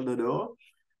of Val d'Or,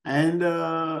 and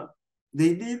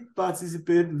they did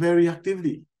participate very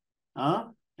actively,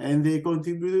 and they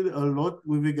contributed a lot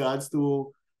with regards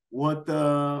to what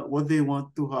they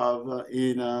want to have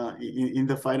in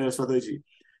the final strategy.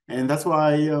 And that's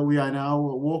why we are now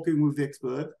working with the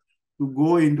expert to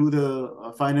go into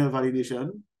the final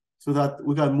validation, so that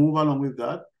we can move along with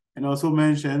that, and also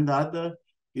mention that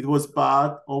it was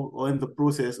part of in the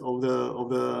process of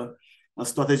the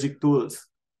strategic tools.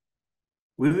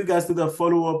 With regards to the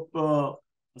follow-up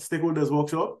stakeholders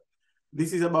workshop,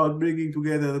 this is about bringing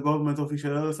together the government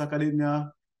officials,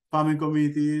 academia, farming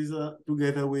communities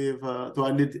together with to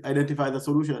identify the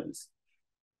solutions.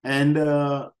 And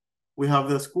we have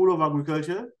the School of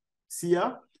Agriculture,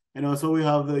 SIA, and also we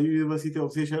have the University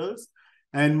of Seychelles,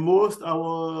 and most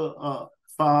our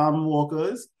farm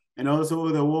workers, and also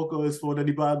the workers for the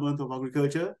Department of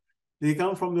Agriculture, they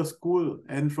come from the school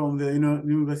and from the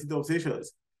University of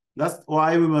Seychelles. That's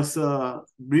why we must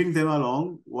bring them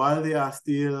along while they are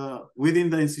still within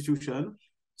the institution,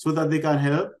 so that they can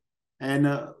help and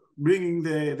bringing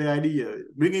the idea,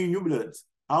 bringing new bloods,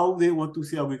 how they want to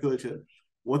see agriculture,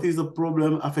 what is the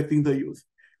problem affecting the youth.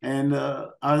 And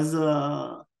as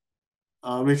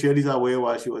Rachel is aware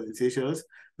while she was in Seychelles,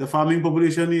 the farming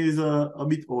population is a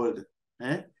bit old,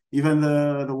 even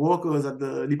the workers at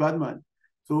the department.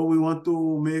 So we want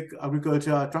to make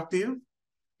agriculture attractive,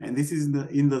 and this is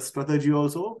in the strategy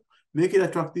also, make it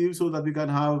attractive so that we can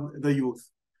have the youth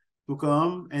to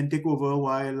come and take over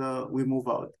while we move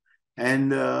out.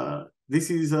 And this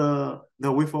is the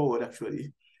way forward,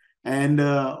 actually. And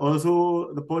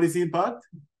also the policy impact.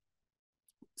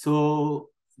 So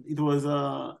it was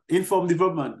informed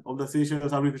development of the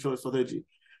Seychelles agricultural strategy.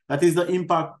 That is the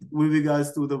impact with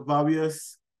regards to the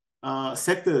various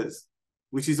sectors,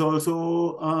 which is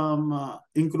also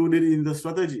included in the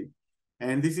strategy.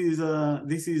 And this is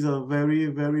a very,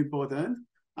 very important,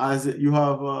 as you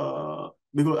have,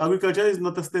 because agriculture is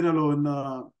not a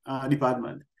standalone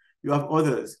department. You have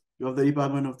others. You have the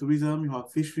Department of Tourism, you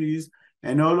have fisheries,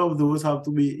 and all of those have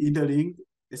to be interlinked,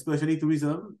 especially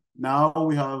tourism. Now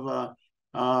we have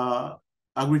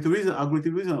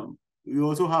agritourism. We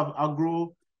also have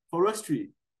agroforestry.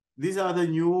 These are the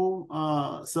new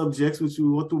subjects which we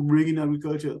want to bring in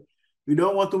agriculture. We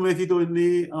don't want to make it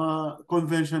only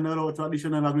conventional or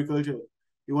traditional agriculture.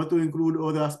 We want to include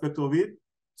other aspects of it.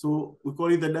 So we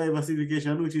call it the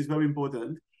diversification, which is very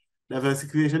important.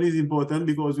 Diversification is important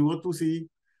because we want to see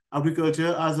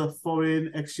agriculture as a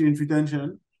foreign exchange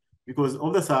retention, because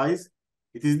of the size.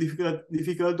 It is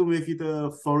difficult to make it a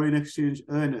foreign exchange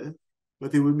earner,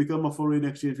 but it will become a foreign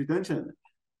exchange retention,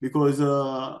 because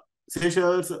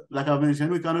Seychelles, like I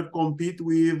mentioned, we cannot compete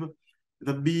with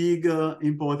the big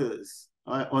importers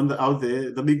out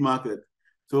there, the big market.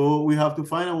 So we have to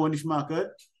find our niche market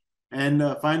and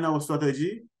find our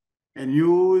strategy and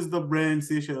use the brand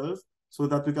Seychelles so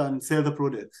that we can sell the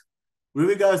products. With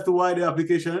regards to wider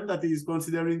application, that is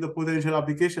considering the potential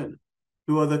application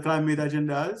to other climate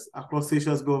agendas across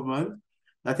Seychelles government,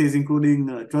 that is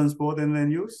including transport and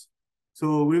land use.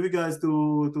 So with regards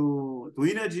to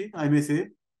energy, I may say,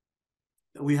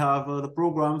 we have the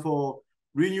program for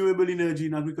renewable energy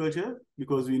in agriculture,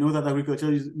 because we know that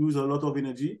agriculture uses a lot of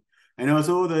energy, and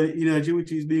also the energy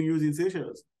which is being used in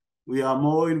Seychelles. We are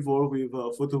more involved with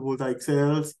photovoltaic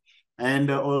cells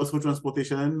and also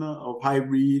transportation of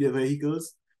hybrid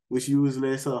vehicles, which use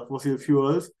less fossil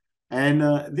fuels. And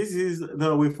this is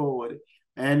the way forward.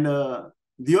 And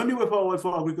the only way forward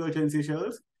for agriculture in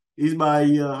Seychelles is by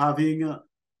having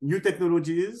new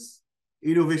technologies,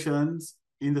 innovations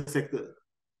in the sector.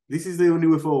 This is the only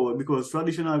way forward, because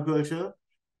traditional agriculture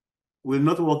will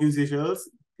not work in Seychelles,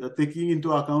 taking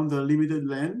into account the limited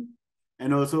land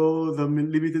and also the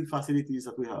limited facilities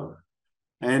that we have.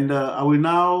 And I will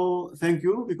now thank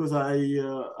you, because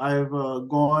I've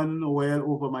gone well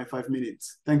over my 5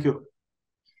 minutes. Thank you.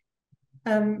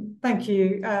 Thank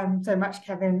you so much,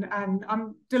 Kevin. And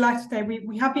I'm delighted to say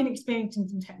we have been experiencing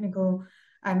some technical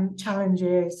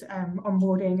challenges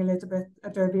onboarding Elizabeth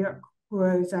Adobe, who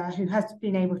has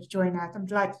been able to join us. I'm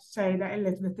delighted to say that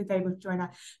Elizabeth is able to join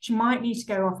us. She might need to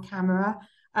go off camera,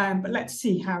 but let's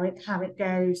see how it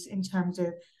goes in terms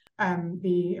of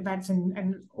the events,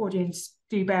 and audience,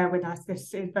 do bear with us.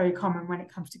 This is very common when it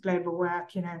comes to global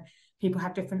work. You know, people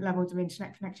have different levels of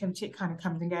internet connectivity. It kind of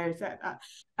comes and goes.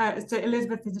 So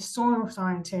Elizabeth is a soil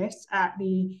scientist at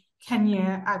the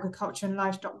Kenya Agriculture and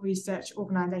Livestock Research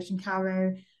Organization,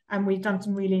 CARO, and we've done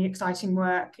some really exciting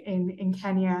work in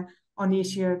Kenya on the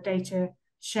issue of data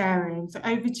sharing. So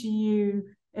over to you,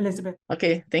 Elizabeth.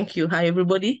 Okay, thank you. Hi,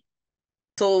 everybody.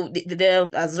 So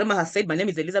as Rema has said, my name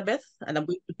is Elizabeth, and I'm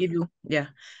going to give you,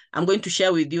 I'm going to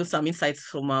share with you some insights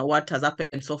from what has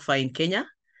happened so far in Kenya.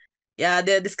 Yeah,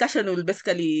 the discussion will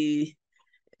basically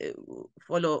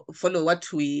follow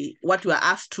what we were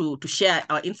asked to share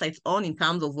our insights on, in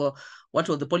terms of what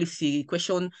was the policy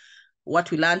question, what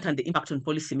we learned, and the impact on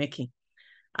policy making.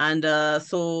 And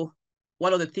so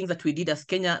one of the things that we did as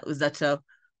Kenya was that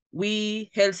we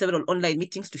held several online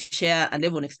meetings to share and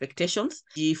level on expectations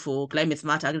for climate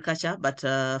smart agriculture. But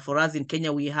for us in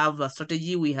Kenya, we have a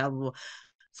strategy, we have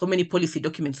so many policy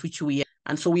documents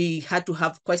and so we had to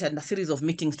have quite a series of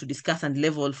meetings to discuss and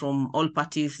level from all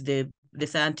parties, the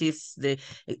scientists, the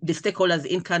stakeholders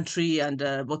in country, and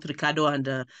both Ricardo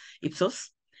and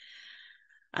Ipsos.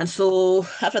 And so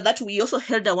after that, we also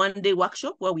held a one-day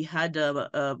workshop where we had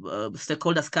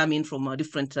stakeholders come in from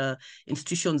different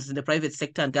institutions in the private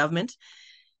sector and government,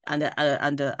 and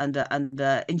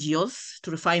NGOs,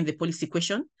 to refine the policy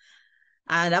question.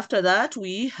 And after that,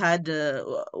 we had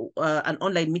an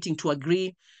online meeting to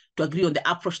agree on the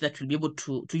approach that we'll be able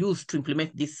to use to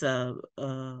implement this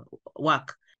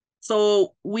work.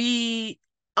 So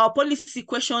our policy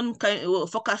question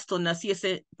focused on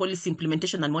CSA policy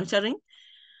implementation and monitoring.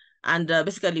 And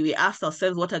basically, we asked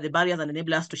ourselves what are the barriers and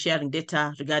enablers to sharing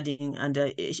data regarding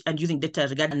and using data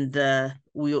regarding, and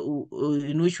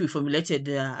in which we formulated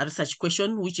a research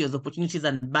question, which is opportunities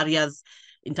and barriers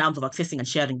in terms of accessing and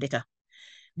sharing data.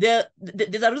 There's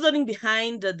a reasoning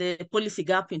behind the policy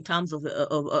gap in terms of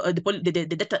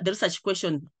the research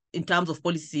question in terms of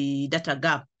policy data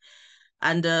gap.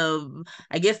 And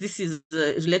I guess this is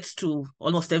relates to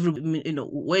almost every,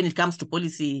 when it comes to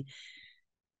policy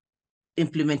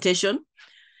implementation.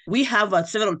 We have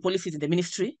several policies in the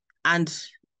ministry, and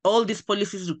all these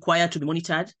policies require to be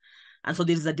monitored. And so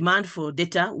there is a demand for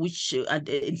data, which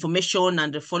information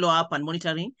and follow-up and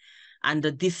monitoring. And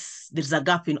there's a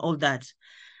gap in all that.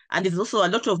 And there's also a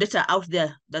lot of data out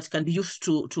there that can be used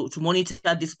to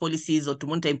monitor these policies, or to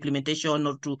monitor implementation,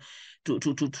 or to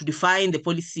define the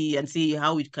policy and see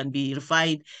how it can be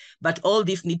refined. But all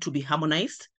these need to be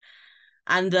harmonized.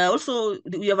 And also,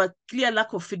 we have a clear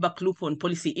lack of feedback loop on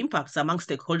policy impacts among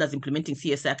stakeholders implementing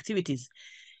CSA activities.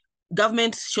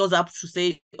 Government shows up to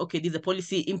say, okay, this is a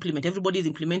policy, implement. Everybody is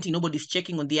implementing, nobody's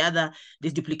checking on the other.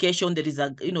 There's duplication. There is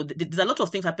there's a lot of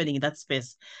things happening in that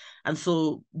space. And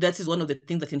so that is one of the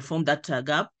things that informed that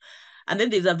gap. And then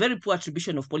there's a very poor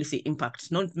attribution of policy impact.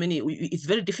 It's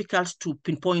very difficult to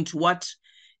pinpoint what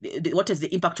is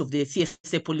the impact of the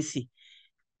CSA policy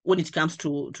when it comes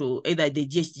to either the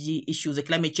GHG issues, the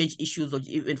climate change issues, or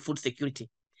even food security.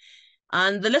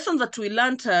 And the lessons that we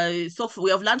learned, we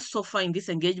have learned so far in this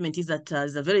engagement is that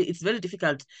it's very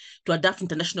difficult to adapt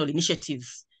international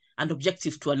initiatives and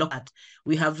objectives to a lot.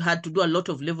 We have had to do a lot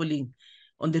of leveling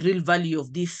on the real value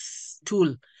of this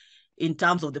tool in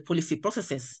terms of the policy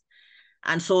processes.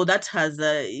 And so that has,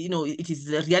 it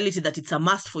is a reality that it's a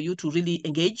must for you to really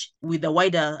engage with the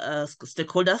wider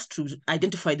stakeholders to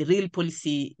identify the real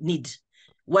policy need.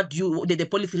 What the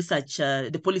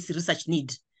policy research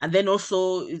need. And then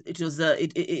also it was,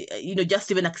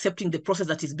 just even accepting the process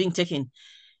that is being taken.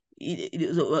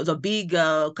 It was a big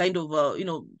kind of,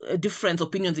 different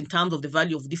opinions in terms of the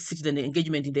value of this citizen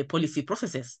engagement in the policy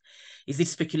processes. Is it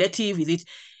speculative? Is it,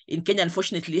 in Kenya,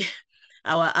 unfortunately,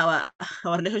 our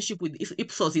relationship with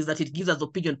Ipsos is that it gives us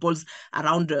opinion polls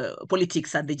around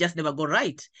politics, and they just never go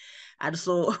right. And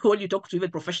so when you talk to even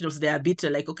professionals, they're a bit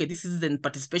like, okay, this isn't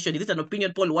participation. Is it an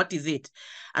opinion poll? What is it?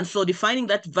 And so defining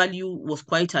that value was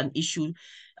quite an issue.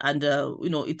 And,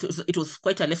 it was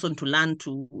quite a lesson to learn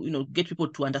to, get people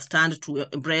to understand, to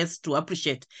embrace, to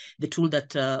appreciate the tool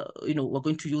that, we're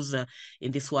going to use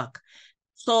in this work.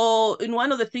 So in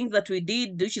one of the things that we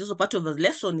did, which is also part of the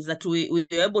lesson, is that we were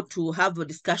able to have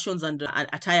discussions and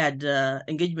a tiered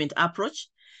engagement approach,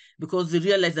 because we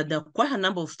realized that there are quite a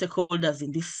number of stakeholders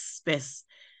in this space.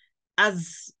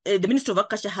 As the Ministry of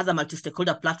Agriculture has a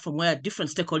multi-stakeholder platform where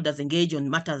different stakeholders engage on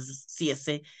matters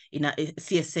CSA in a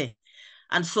CSA.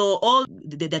 And so all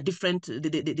they're different, they're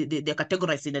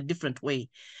categorized in a different way.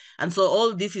 And so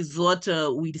all this is what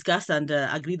we discussed and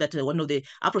agreed that one of the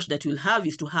approach that we'll have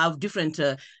is to have different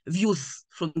views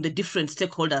from the different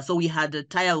stakeholders. So we had a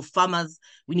tier of farmers,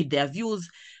 we need their views.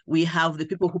 We have the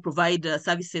people who provide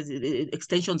services,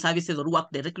 extension services, or work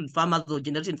directly with farmers or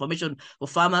generate information for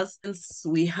farmers.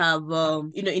 We have,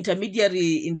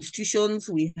 intermediary institutions.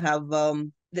 We have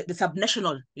the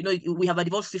subnational. We have a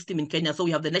devolved system in Kenya. So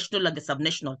we have the national and the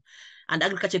subnational, and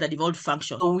agriculture that devolved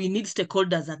function. So we need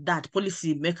stakeholders at that,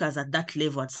 policy makers at that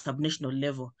level, at subnational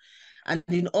level. And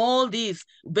in all these,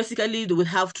 basically, we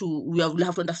have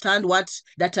to understand what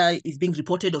data is being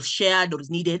reported or shared or is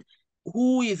needed.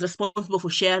 Who is responsible for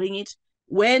sharing it?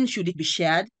 When should it be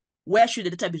shared? Where should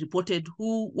the data be reported?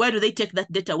 Where do they take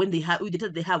that data? When they have the data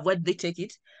they have, where do they take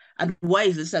it? And why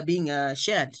is this being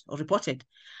shared or reported?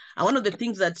 And one of the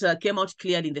things that came out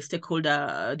clearly in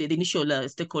the initial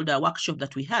stakeholder workshop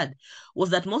that we had was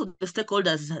that most of the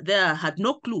stakeholders there had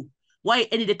no clue why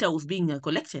any data was being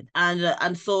collected.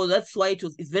 And so that's why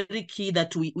it's very key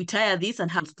that we tie this and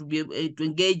have to be able to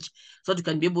engage so that we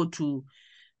can be able to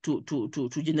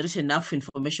generate enough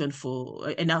information for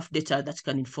enough data that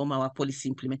can inform our policy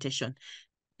implementation.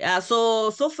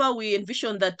 So far we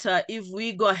envision that if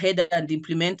we go ahead and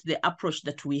implement the approach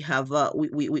that we have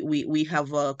we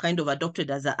have kind of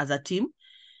adopted as a team,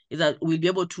 is that we'll be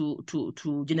able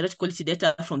to generate quality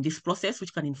data from this process,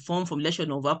 which can inform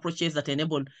formulation of approaches that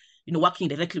enable working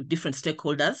directly with different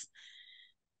stakeholders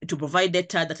to provide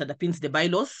data that underpins the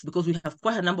bylaws, because we have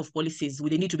quite a number of policies where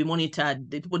they need to be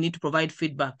monitored. The people need to provide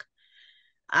feedback.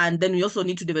 And then we also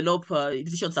need to develop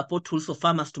decision support tools for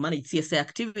farmers to manage CSA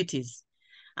activities.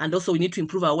 And also we need to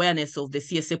improve awareness of the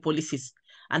CSA policies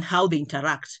and how they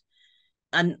interact.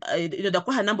 And there are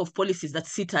quite a number of policies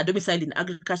that are domiciled in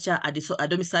agriculture, are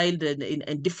domiciled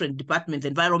in different departments,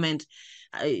 environment,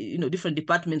 different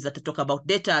departments that talk about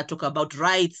data, talk about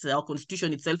rights. Our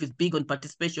constitution itself is big on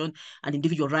participation and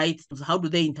individual rights. So how do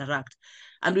they interact?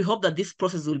 And we hope that this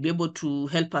process will be able to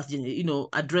help us,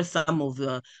 address some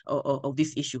of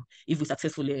this issue if we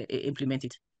successfully implement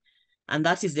it. And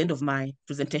that is the end of my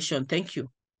presentation. Thank you.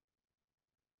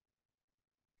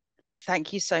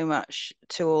 Thank you so much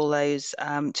to all those,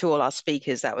 to all our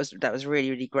speakers. That was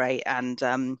really, really great, and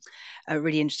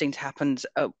really interesting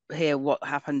to hear what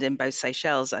happened in both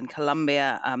Seychelles and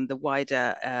Colombia, the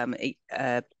wider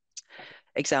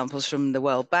examples from the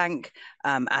World Bank,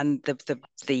 and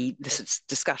the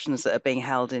discussions that are being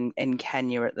held in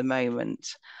Kenya at the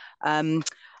moment.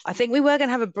 I think we were going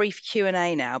to have a brief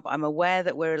Q&A now, but I'm aware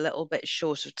that we're a little bit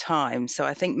short of time. So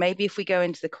I think maybe if we go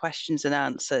into the questions and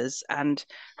answers, and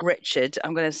Richard,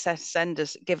 I'm going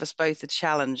to give us both a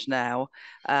challenge now,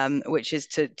 which is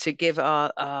to give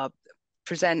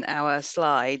present our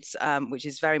slides, which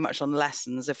is very much on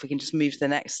lessons. If we can just move to the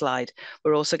next slide.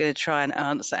 We're also going to try and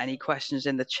answer any questions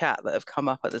in the chat that have come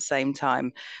up at the same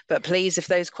time. But please, if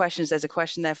those questions, there's a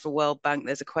question there for World Bank,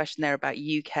 there's a question there about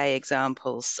UK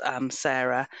examples,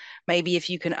 Sarah. Maybe if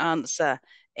you can answer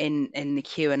in the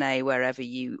Q&A wherever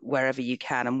you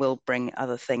can, and we'll bring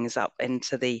other things up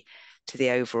into the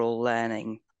overall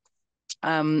learning.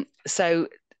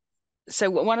 So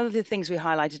one of the things we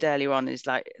highlighted earlier on is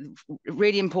like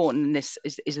really important in this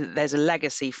is that there's a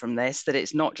legacy from this, that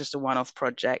it's not just a one-off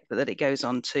project, but that it goes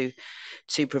on to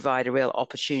provide a real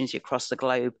opportunity across the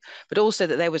globe, but also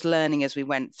that there was learning as we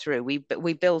went through.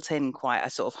 We built in quite a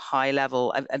sort of high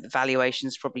level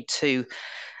evaluations, probably too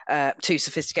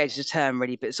sophisticated a term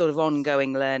really, but sort of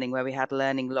ongoing learning where we had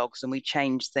learning logs and we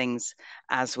changed things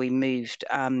as we moved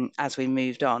on.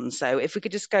 So if we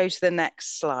could just go to the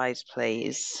next slide,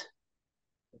 please.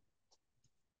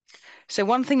 So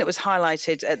one thing that was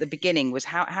highlighted at the beginning was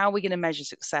how are we going to measure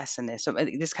success in this? So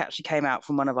this actually came out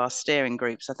from one of our steering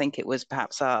groups. I think it was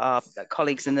perhaps our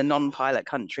colleagues in the non-pilot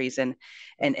countries in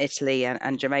Italy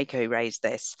and Jamaica who raised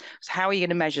this. So how are you going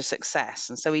to measure success?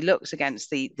 And so we looked against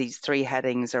these three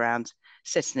headings around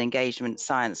citizen engagement,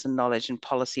 science and knowledge, and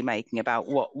policy making about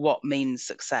what means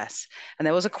success. And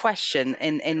there was a question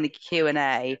in the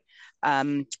Q&A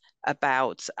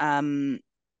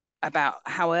about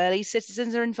how early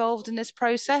citizens are involved in this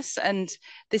process. And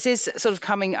this is sort of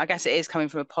coming, I guess it is coming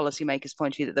from a policymaker's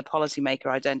point of view, that the policymaker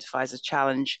identifies a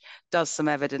challenge, does some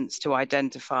evidence to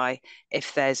identify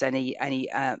if there's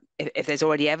if there's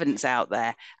already evidence out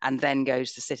there, and then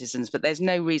goes to citizens. But there's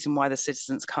no reason why the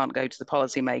citizens can't go to the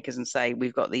policymakers and say,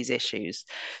 we've got these issues.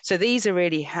 So these are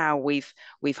really how we've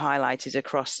highlighted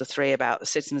across the three about the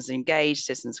citizens engaged,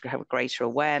 citizens have a greater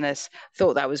awareness.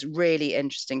 Thought that was really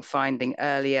interesting finding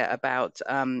earlier about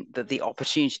the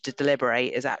opportunity to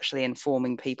deliberate is actually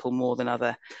informing people more than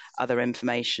other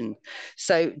information.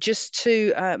 So just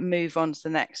to move on to the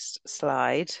next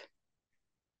slide.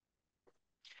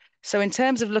 So in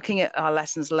terms of looking at our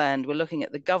lessons learned, we're looking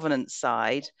at the governance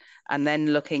side and then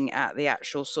looking at the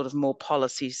actual sort of more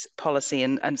policy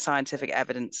and scientific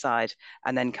evidence side,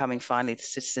 and then coming finally to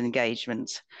citizen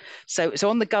engagement. So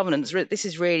on the governance, this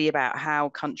is really about how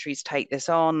countries take this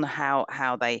on, how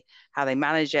they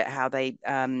manage it, how they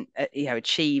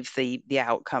achieve the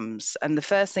outcomes. And the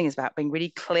first thing is about being really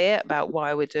clear about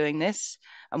why we're doing this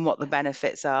and what the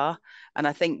benefits are. And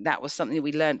I think that was something that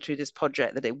we learned through this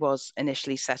project, that it was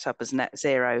initially set up as net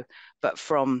zero, but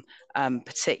from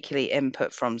particularly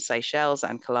input from Seychelles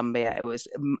and Colombia, it was,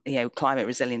 climate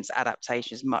resilience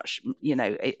adaptation is much,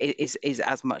 is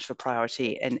as much of a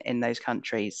priority in those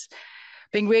countries.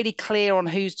 Being really clear on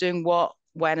who's doing what,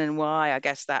 when and why. I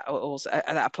guess that also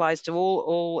that applies to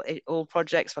all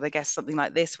projects, but I guess something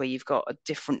like this where you've got a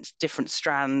different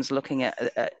strands, looking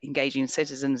at engaging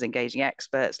citizens, engaging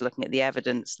experts, looking at the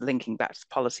evidence, linking back to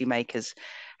policymakers,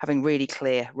 having really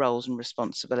clear roles and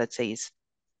responsibilities.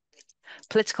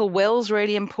 Political will is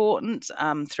really important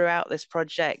throughout this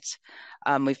project.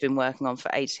 We've been working on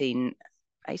for 18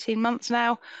 months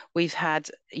now. We've had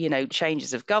you know,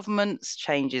 changes of governments,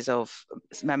 changes of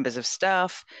members of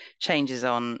staff, changes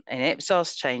in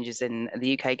Ipsos, changes in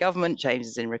the UK government,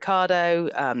 changes in Ricardo.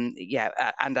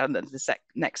 And on the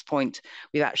next point,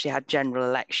 we've actually had general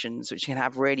elections, which can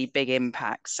have really big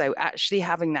impacts. So actually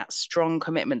having that strong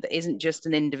commitment that isn't just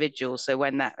an individual. So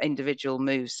when that individual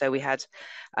moves, so we had,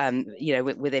 you know,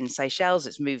 within Seychelles,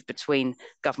 it's moved between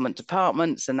government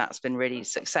departments, and that's been really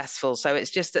successful. So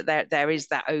it's just that there is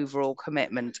that overall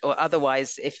commitment, or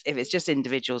otherwise, if it's just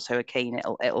individuals who are keen,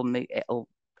 there'll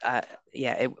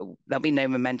be no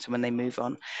momentum when they move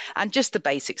on. And just the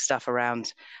basic stuff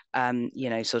around, you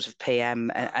know, sort of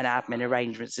PM and admin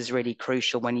arrangements is really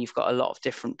crucial when you've got a lot of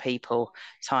different people,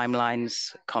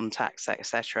 timelines, contacts,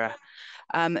 etc.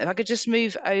 If I could just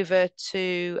move over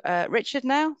to Richard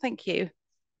now, thank you.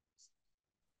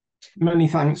 Many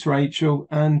thanks, Rachel,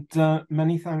 and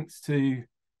many thanks to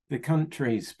the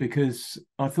countries, because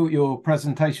I thought your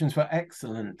presentations were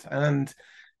excellent, and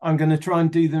I'm going to try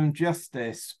and do them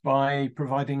justice by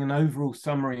providing an overall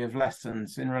summary of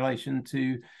lessons in relation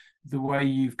to the way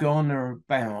you've gone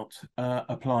about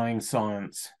applying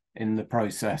science in the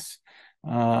process.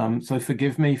 So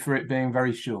forgive me for it being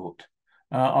very short.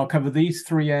 I'll cover these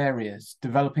three areas: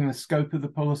 developing the scope of the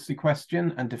policy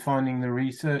question and defining the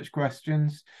research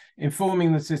questions,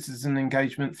 informing the citizen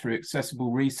engagement through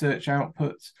accessible research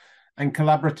outputs, and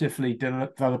collaboratively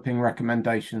developing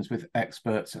recommendations with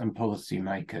experts and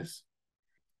policymakers.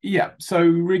 Yeah, so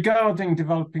regarding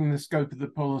developing the scope of the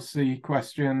policy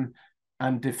question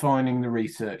and defining the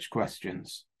research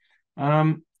questions,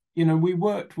 you know, we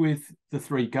worked with the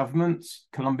three governments,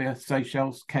 Colombia,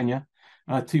 Seychelles, Kenya,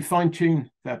 to fine-tune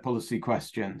their policy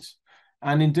questions,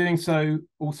 and in doing so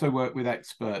also work with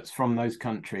experts from those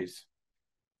countries,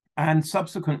 and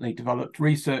subsequently developed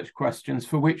research questions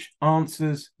for which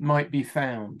answers might be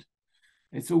found.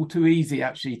 It's all too easy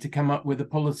actually to come up with a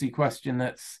policy question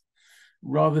that's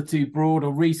rather too broad,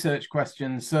 or research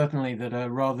questions certainly that are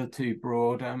rather too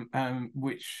broad,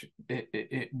 which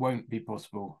it won't be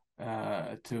possible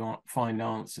to find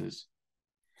answers.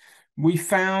 We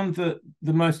found that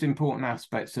the most important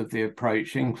aspects of the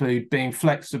approach include being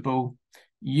flexible,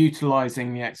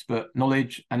 utilising the expert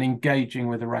knowledge, and engaging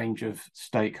with a range of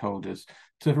stakeholders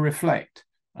to reflect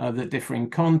the differing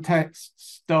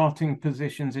contexts, starting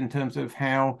positions in terms of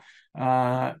how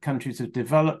countries have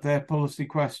developed their policy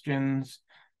questions,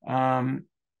 and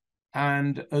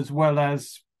as well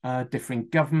as different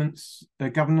governance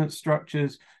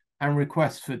structures and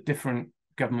requests for different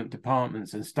government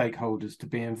departments and stakeholders to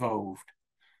be involved.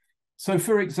 So,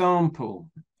 for example,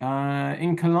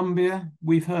 in Colombia,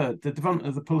 we've heard the development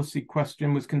of the policy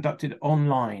question was conducted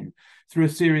online through a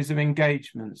series of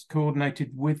engagements coordinated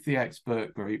with the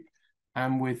expert group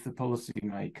and with the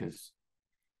policymakers.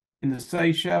 In the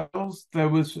Seychelles, there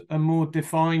was a more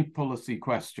defined policy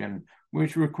question,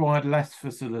 which required less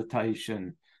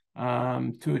facilitation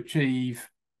to achieve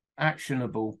an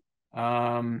actionable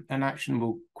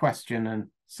question and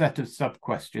set of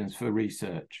sub-questions for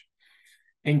research.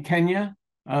 In Kenya,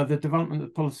 the development of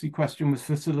the policy question was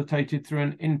facilitated through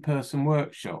an in-person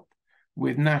workshop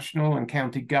with national and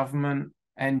county government,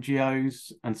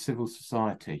 NGOs, and civil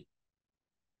society.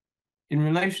 In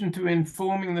relation to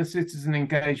informing the citizen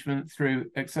engagement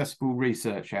through accessible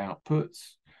research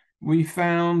outputs, we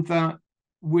found that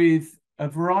with a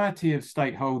variety of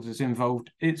stakeholders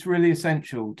involved, it's really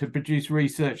essential to produce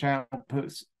research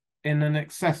outputs in an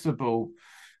accessible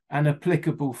and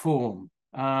applicable form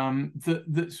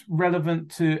that's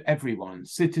relevant to everyone: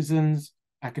 citizens,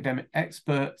 academic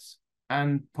experts,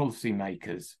 and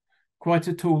policymakers. Quite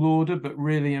a tall order, but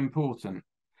really important.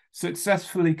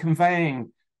 Successfully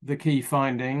conveying the key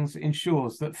findings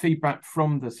ensures that feedback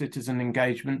from the citizen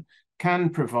engagement can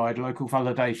provide local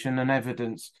validation and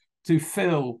evidence to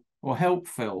fill or help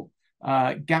fill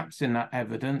gaps in that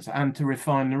evidence and to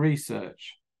refine the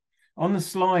research. On the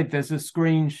slide, there's a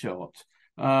screenshot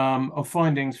of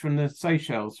findings from the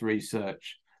Seychelles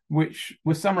research, which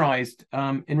were summarized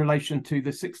in relation to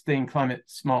the 16 climate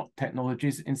smart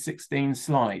technologies in 16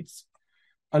 slides.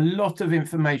 A lot of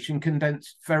information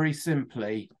condensed very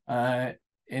simply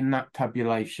in that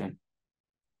tabulation.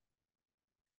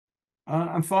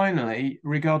 And finally,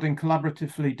 regarding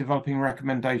collaboratively developing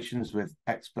recommendations with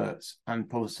experts and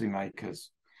policymakers,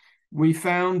 we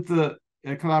found that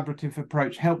a collaborative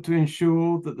approach helped to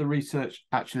ensure that the research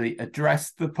actually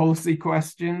addressed the policy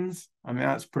questions. I mean,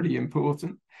 that's pretty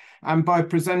important. And by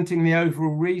presenting the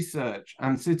overall research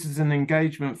and citizen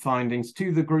engagement findings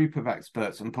to the group of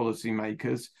experts and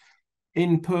policymakers,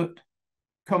 input,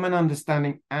 common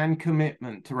understanding, and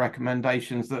commitment to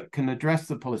recommendations that can address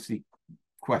the policy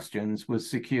questions was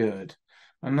secured.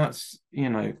 And that's, you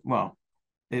know, well,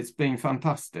 it's been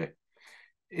fantastic.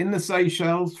 In the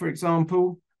Seychelles, for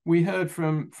example, we heard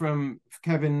from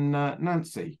Kevin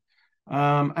Nancy,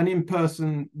 an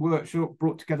in-person workshop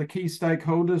brought together key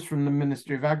stakeholders from the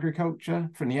Ministry of Agriculture,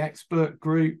 from the expert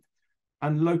group,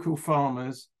 and local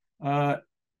farmers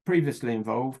previously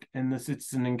involved in the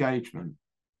citizen engagement.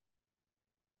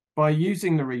 By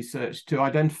using the research to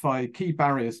identify key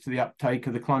barriers to the uptake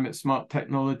of the climate smart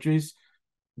technologies,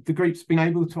 the group's been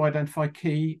able to identify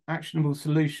key actionable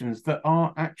solutions that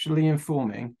are actually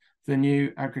informing the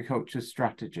new agriculture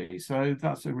strategy. So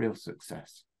that's a real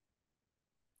success.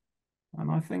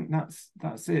 And I think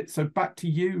that's it. So back to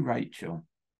you, Rachel.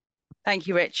 Thank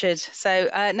you, Richard. So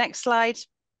next slide,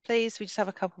 please. We just have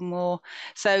a couple more.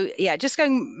 So yeah, just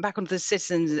going back onto the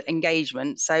citizens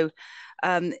engagement. So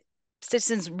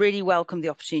citizens really welcome the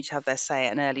opportunity to have their say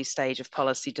at an early stage of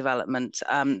policy development.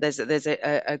 There's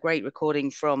a great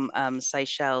recording from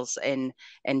Seychelles in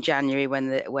January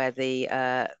where the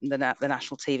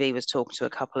national TV was talking to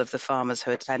a couple of the farmers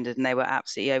who attended, and they were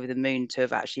absolutely over the moon to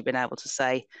have actually been able to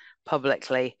say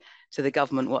publicly to the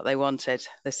government what they wanted.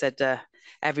 They said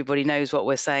everybody knows what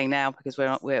we're saying now because we're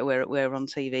on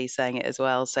TV saying it as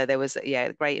well. So there was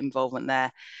great involvement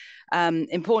there.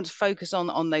 Important to focus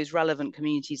on those relevant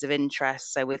communities of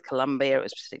interest. So with Colombia, it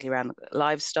was particularly around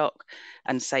livestock,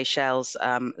 and Seychelles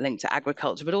linked to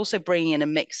agriculture, but also bringing in a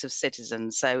mix of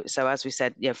citizens. So as we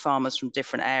said, farmers from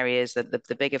different areas,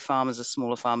 the bigger farmers, the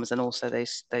smaller farmers, and also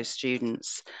those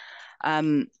students.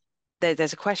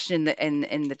 There's a question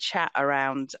in the chat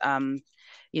around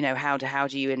how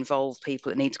do you involve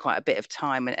people? It needs quite a bit of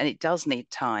time, and it does need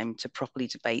time to properly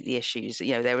debate the issues.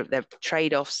 There are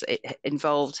trade-offs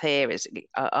involved here. It's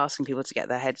asking people to get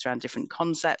their heads around different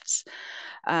concepts.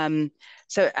 And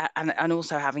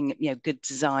also having good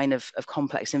design of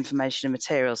complex information and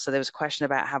materials. So there was a question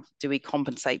about how do we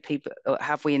compensate people, or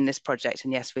have we in this project?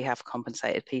 And yes, we have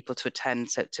compensated people to attend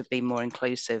to be more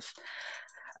inclusive.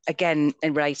 Again,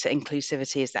 in relation to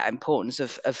inclusivity is that importance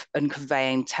of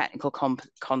conveying technical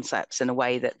concepts in a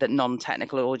way that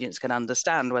non-technical audience can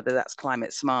understand, whether that's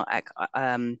climate smart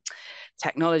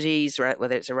technologies,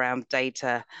 whether it's around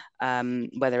data,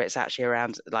 whether it's actually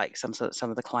around like some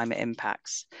of the climate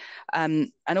impacts.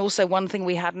 And also one thing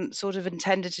we hadn't sort of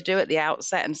intended to do at the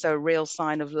outset, and so a real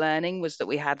sign of learning, was that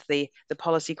we had the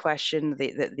policy question,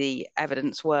 the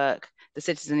evidence work, the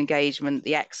citizen engagement,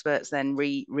 the experts then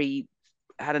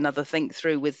had another think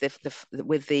through with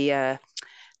the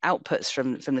outputs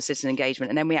from the citizen engagement,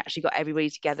 and then we actually got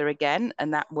everybody together again,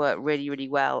 and that worked really, really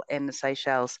well in the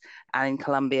Seychelles and in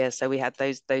Colombia. So we had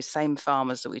those same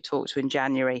farmers that we talked to in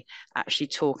January actually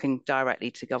talking directly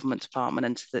to the government department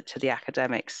and to the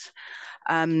academics.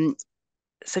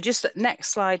 So just next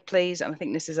slide, please. And I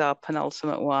think this is our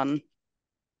penultimate one.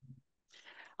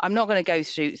 I'm not going to go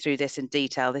through this in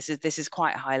detail. This is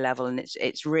quite high level, and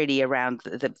it's really around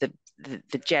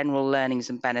the general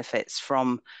learnings and benefits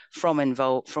from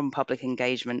public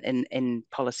engagement in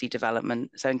policy development.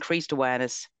 So increased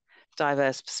awareness,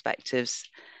 diverse perspectives,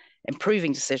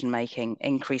 improving decision making,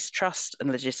 increased trust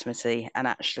and legitimacy, and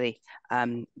actually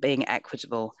being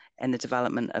equitable in the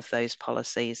development of those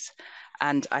policies.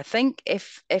 And I think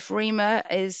if Rima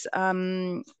is,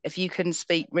 if you can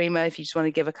speak, Rima, if you just want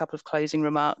to give a couple of closing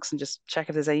remarks and just check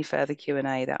if there's any further Q&A,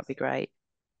 that would be great.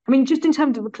 I mean, just in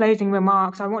terms of the closing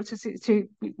remarks, I want to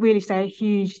really say a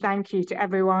huge thank you to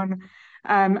everyone.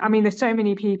 I mean, there's so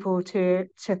many people to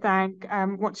thank.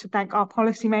 Want to thank our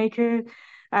policymakers.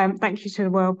 Thank you to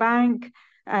the World Bank.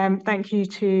 Thank you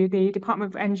to the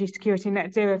Department of Energy Security and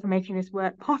Net Zero for making this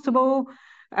work possible.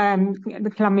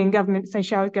 The Colombian government,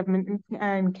 Seychelles government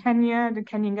in Kenya, the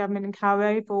Kenyan government in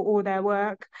Cairo for all their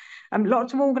work.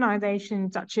 Lots of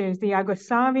organisations such as the I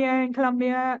RSA in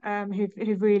Colombia,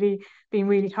 who've really been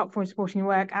really helpful in supporting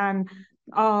work, and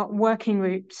our working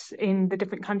groups in the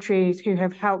different countries who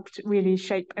have helped really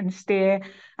shape and steer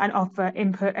and offer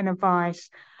input and advice.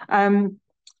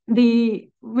 The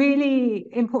really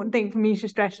important thing for me to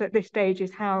stress at this stage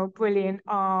is how brilliant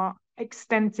our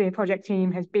extensive project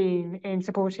team has been in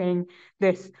supporting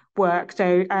this work.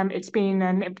 So it's been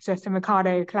an Ipsos and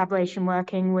Ricardo collaboration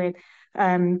working with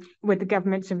the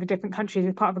governments of the different countries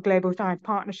as part of a global science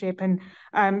partnership. And,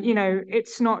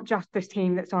 it's not just this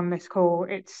team that's on this call.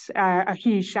 It's a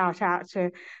huge shout out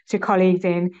to colleagues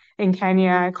in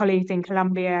Kenya, colleagues in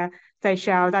Colombia,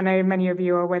 Seychelles. I know many of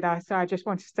you are with us, so I just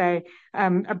want to say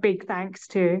a big thanks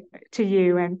to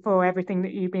you and for everything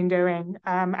that you've been doing,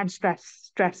 and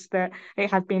stress that it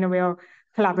has been a real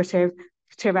collaborative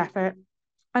effort.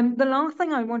 And the last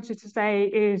thing I wanted to say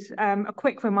is a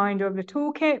quick reminder of the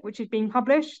toolkit, which is being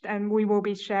published, and we will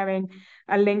be sharing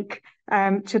a link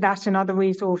to that and other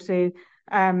resources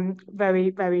very,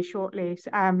 very shortly.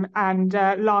 And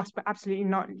last but absolutely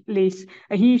not least,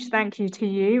 a huge thank you to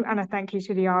you and a thank you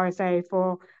to the RSA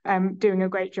for doing a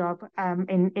great job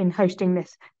in hosting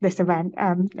this event.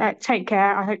 Take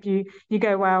care. I hope you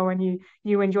go well and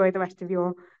you enjoy the rest of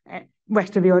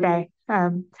your day.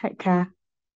 Take care.